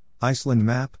flag, Iceland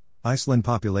map, Iceland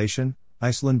population,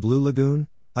 Iceland blue lagoon,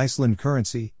 Iceland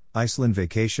currency, Iceland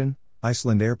vacation,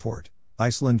 Iceland airport,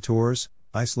 Iceland tours,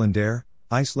 Iceland air,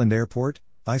 Iceland airport,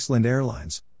 Iceland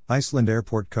airlines, Iceland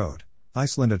airport code,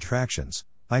 Iceland attractions,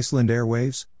 Iceland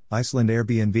airwaves, Iceland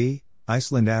Airbnb,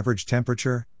 Iceland average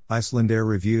temperature, Iceland Air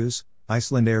reviews,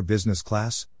 Iceland Air business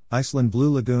class, Iceland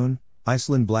Blue Lagoon,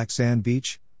 Iceland Black Sand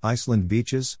Beach, Iceland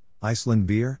beaches, Iceland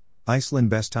beer, Iceland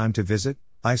best time to visit,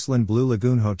 Iceland Blue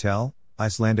Lagoon Hotel,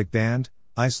 Icelandic band,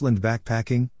 Iceland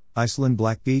backpacking, Iceland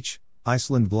Black Beach,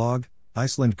 Iceland blog,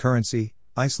 Iceland currency,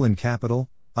 Iceland capital,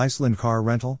 Iceland car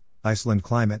rental, Iceland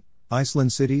climate,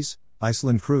 Iceland cities,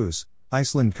 Iceland cruise,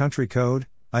 Iceland country code,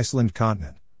 Iceland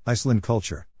continent, Iceland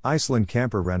culture, Iceland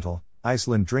camper rental,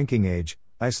 Iceland drinking age,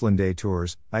 Iceland day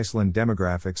tours, Iceland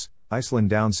demographics, Iceland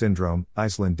Down syndrome,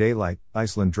 Iceland daylight,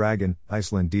 Iceland dragon,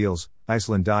 Iceland deals,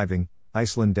 Iceland diving,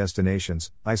 Iceland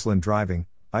destinations, Iceland driving,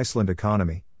 Iceland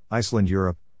economy, Iceland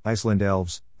Europe, Iceland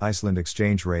elves, Iceland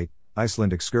exchange rate,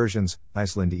 Iceland excursions,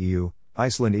 Iceland EU,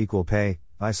 Iceland equal pay,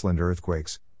 Iceland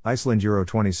earthquakes, Iceland Euro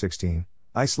 2016,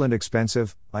 Iceland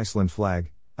expensive, Iceland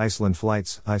flag, Iceland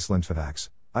flights, Iceland facts,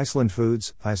 Iceland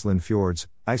foods, Iceland fjords,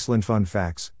 Iceland fun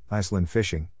facts, Iceland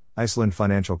fishing, Iceland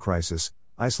financial crisis,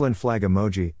 Iceland flag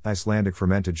emoji, Icelandic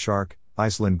fermented shark,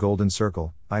 Iceland golden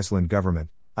circle, Iceland government,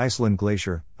 Iceland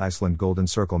glacier, Iceland golden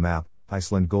circle map,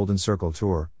 Iceland golden circle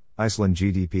tour, Iceland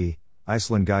GDP,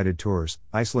 Iceland guided tours,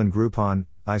 Iceland Groupon,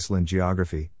 Iceland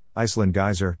geography, Iceland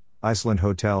geyser, Iceland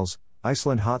hotels,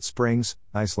 Iceland hot springs,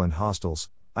 Iceland hostels,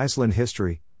 Iceland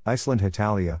history, Iceland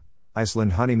Hitalia,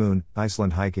 Iceland honeymoon,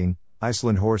 Iceland hiking,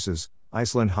 Iceland horses,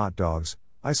 Iceland hot dogs,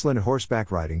 Iceland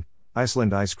horseback riding,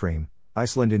 Iceland ice cream,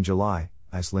 Iceland in July,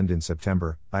 Iceland in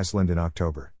September, Iceland in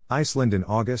October, Iceland in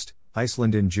August,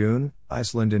 Iceland in June,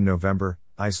 Iceland in November,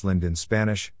 Iceland in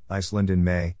Spanish, Iceland in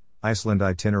May, Iceland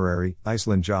itinerary,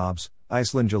 Iceland jobs,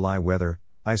 Iceland July weather,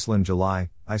 Iceland July,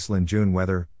 Iceland June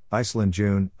weather, Iceland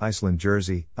June, Iceland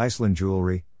Jersey, Iceland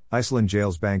jewelry, Iceland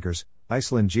jails bankers,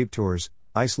 Iceland jeep tours,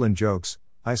 Iceland jokes,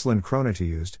 Iceland krona to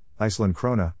used, Iceland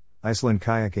krona, Iceland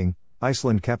kayaking,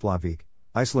 Iceland Keflavik,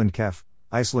 Iceland Kef,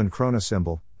 Iceland krona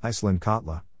symbol, Iceland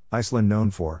Katla, Iceland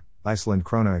known for, Iceland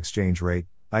krona exchange rate,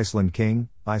 Iceland king,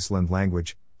 Iceland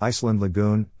language, Iceland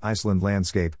lagoon, Iceland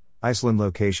landscape, Iceland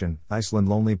location, Iceland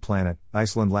lonely planet,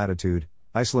 Iceland latitude,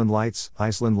 Iceland lights,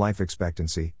 Iceland life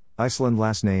expectancy, Iceland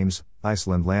last names,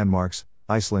 Iceland landmarks,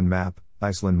 Iceland map,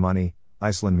 Iceland money,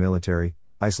 Iceland military,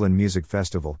 Iceland music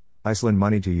festival, Iceland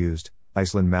money to used,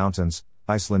 Iceland mountains,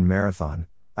 Iceland marathon,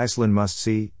 Iceland must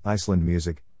see, Iceland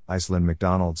music, Iceland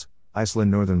McDonald's,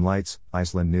 Iceland Northern Lights,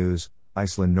 Iceland news,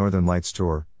 Iceland Northern Lights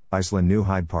tour, Iceland New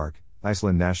Hyde Park,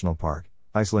 Iceland National Park,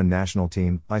 Iceland national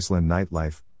team, Iceland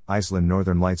nightlife, Iceland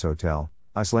Northern Lights hotel,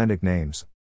 Icelandic names,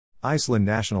 Iceland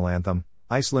national anthem,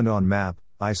 Iceland on map,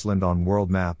 Iceland on world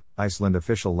map, Iceland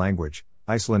official language,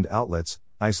 Iceland outlets,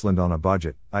 Iceland on a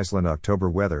budget, Iceland October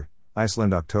weather,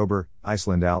 Iceland October,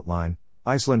 Iceland outline,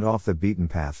 Iceland off the beaten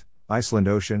path, Iceland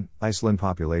ocean, Iceland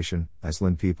population,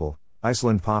 Iceland people,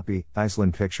 Iceland poppy,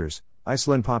 Iceland pictures,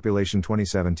 Iceland population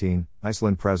 2017,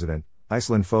 Iceland president,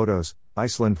 Iceland photos,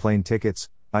 Iceland plane tickets,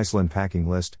 Iceland packing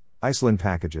list, Iceland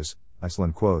packages,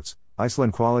 Iceland quotes,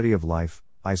 Iceland quality of life,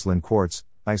 Iceland quartz,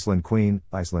 Iceland queen,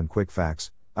 Iceland quick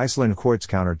facts, Iceland quartz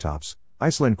countertops,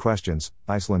 Iceland questions,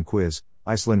 Iceland quiz,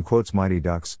 Iceland quotes Mighty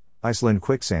Ducks, Iceland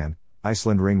quicksand,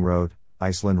 Iceland ring road,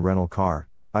 Iceland rental car,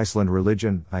 Iceland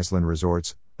religion, Iceland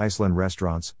resorts, Iceland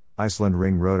restaurants, Iceland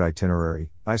ring road itinerary,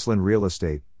 Iceland real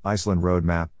estate, Iceland road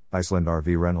map, Iceland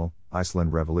RV rental,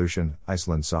 Iceland revolution,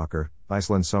 Iceland soccer,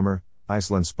 Iceland summer,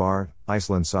 Iceland spar,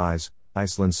 Iceland size,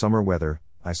 Iceland summer weather,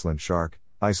 Iceland shark,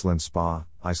 Iceland spa,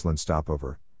 Iceland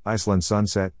stopover, Iceland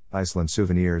sunset, Iceland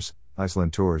souvenirs,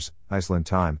 Iceland tours, Iceland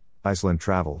time, Iceland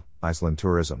travel, Iceland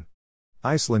tourism,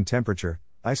 Iceland temperature,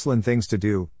 Iceland things to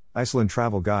do, Iceland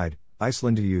travel guide,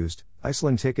 Iceland used,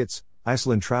 Iceland tickets,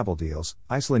 Iceland travel deals,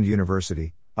 Iceland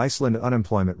university, Iceland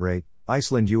unemployment rate,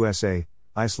 Iceland USA,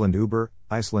 Iceland Uber,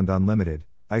 Iceland unlimited,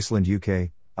 Iceland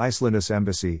UK, Iceland US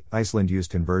embassy, Iceland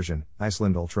used conversion,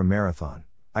 Iceland ultra marathon,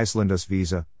 Iceland US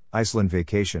visa, Iceland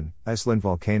vacation, Iceland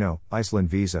volcano, Iceland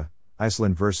visa,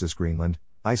 Iceland versus Greenland,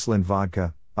 Iceland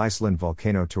vodka, Iceland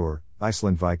volcano tour,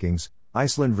 Iceland Vikings,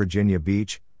 Iceland Virginia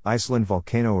Beach, Iceland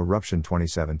volcano eruption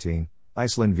 2017,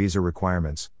 Iceland visa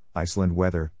requirements, Iceland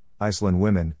weather, Iceland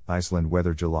women, Iceland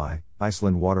weather July,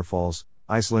 Iceland waterfalls,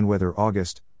 Iceland weather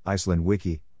August, Iceland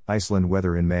wiki, Iceland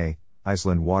weather in May,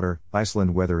 Iceland water,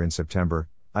 Iceland weather in September,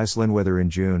 Iceland weather in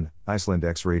June, Iceland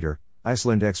X reader,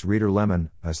 Iceland X reader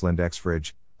lemon, Iceland X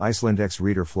fridge, Iceland X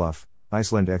reader fluff,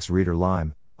 Iceland X reader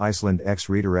lime, Iceland X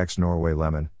reader X Norway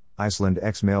lemon, Iceland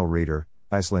X mail reader,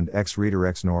 Iceland X reader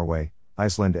X Norway,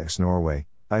 Iceland X Norway,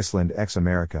 Iceland X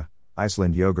America,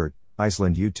 Iceland yogurt,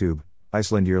 Iceland YouTube,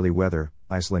 Iceland yearly weather,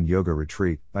 Iceland yoga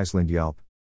retreat, Iceland Yelp,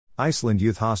 Iceland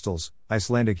youth hostels,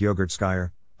 Icelandic yogurt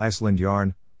skier, Iceland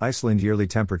yarn, Iceland yearly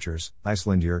temperatures,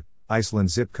 Iceland year, Iceland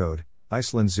zip code,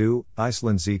 Iceland zoo,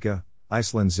 Iceland Zika,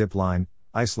 Iceland zip line,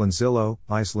 Iceland Zillow,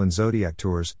 Iceland Zodiac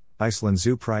tours, Iceland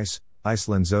zoo price,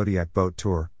 Iceland Zodiac boat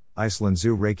tour, Iceland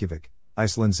zoo Reykjavik,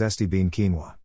 Iceland zesty bean quinoa.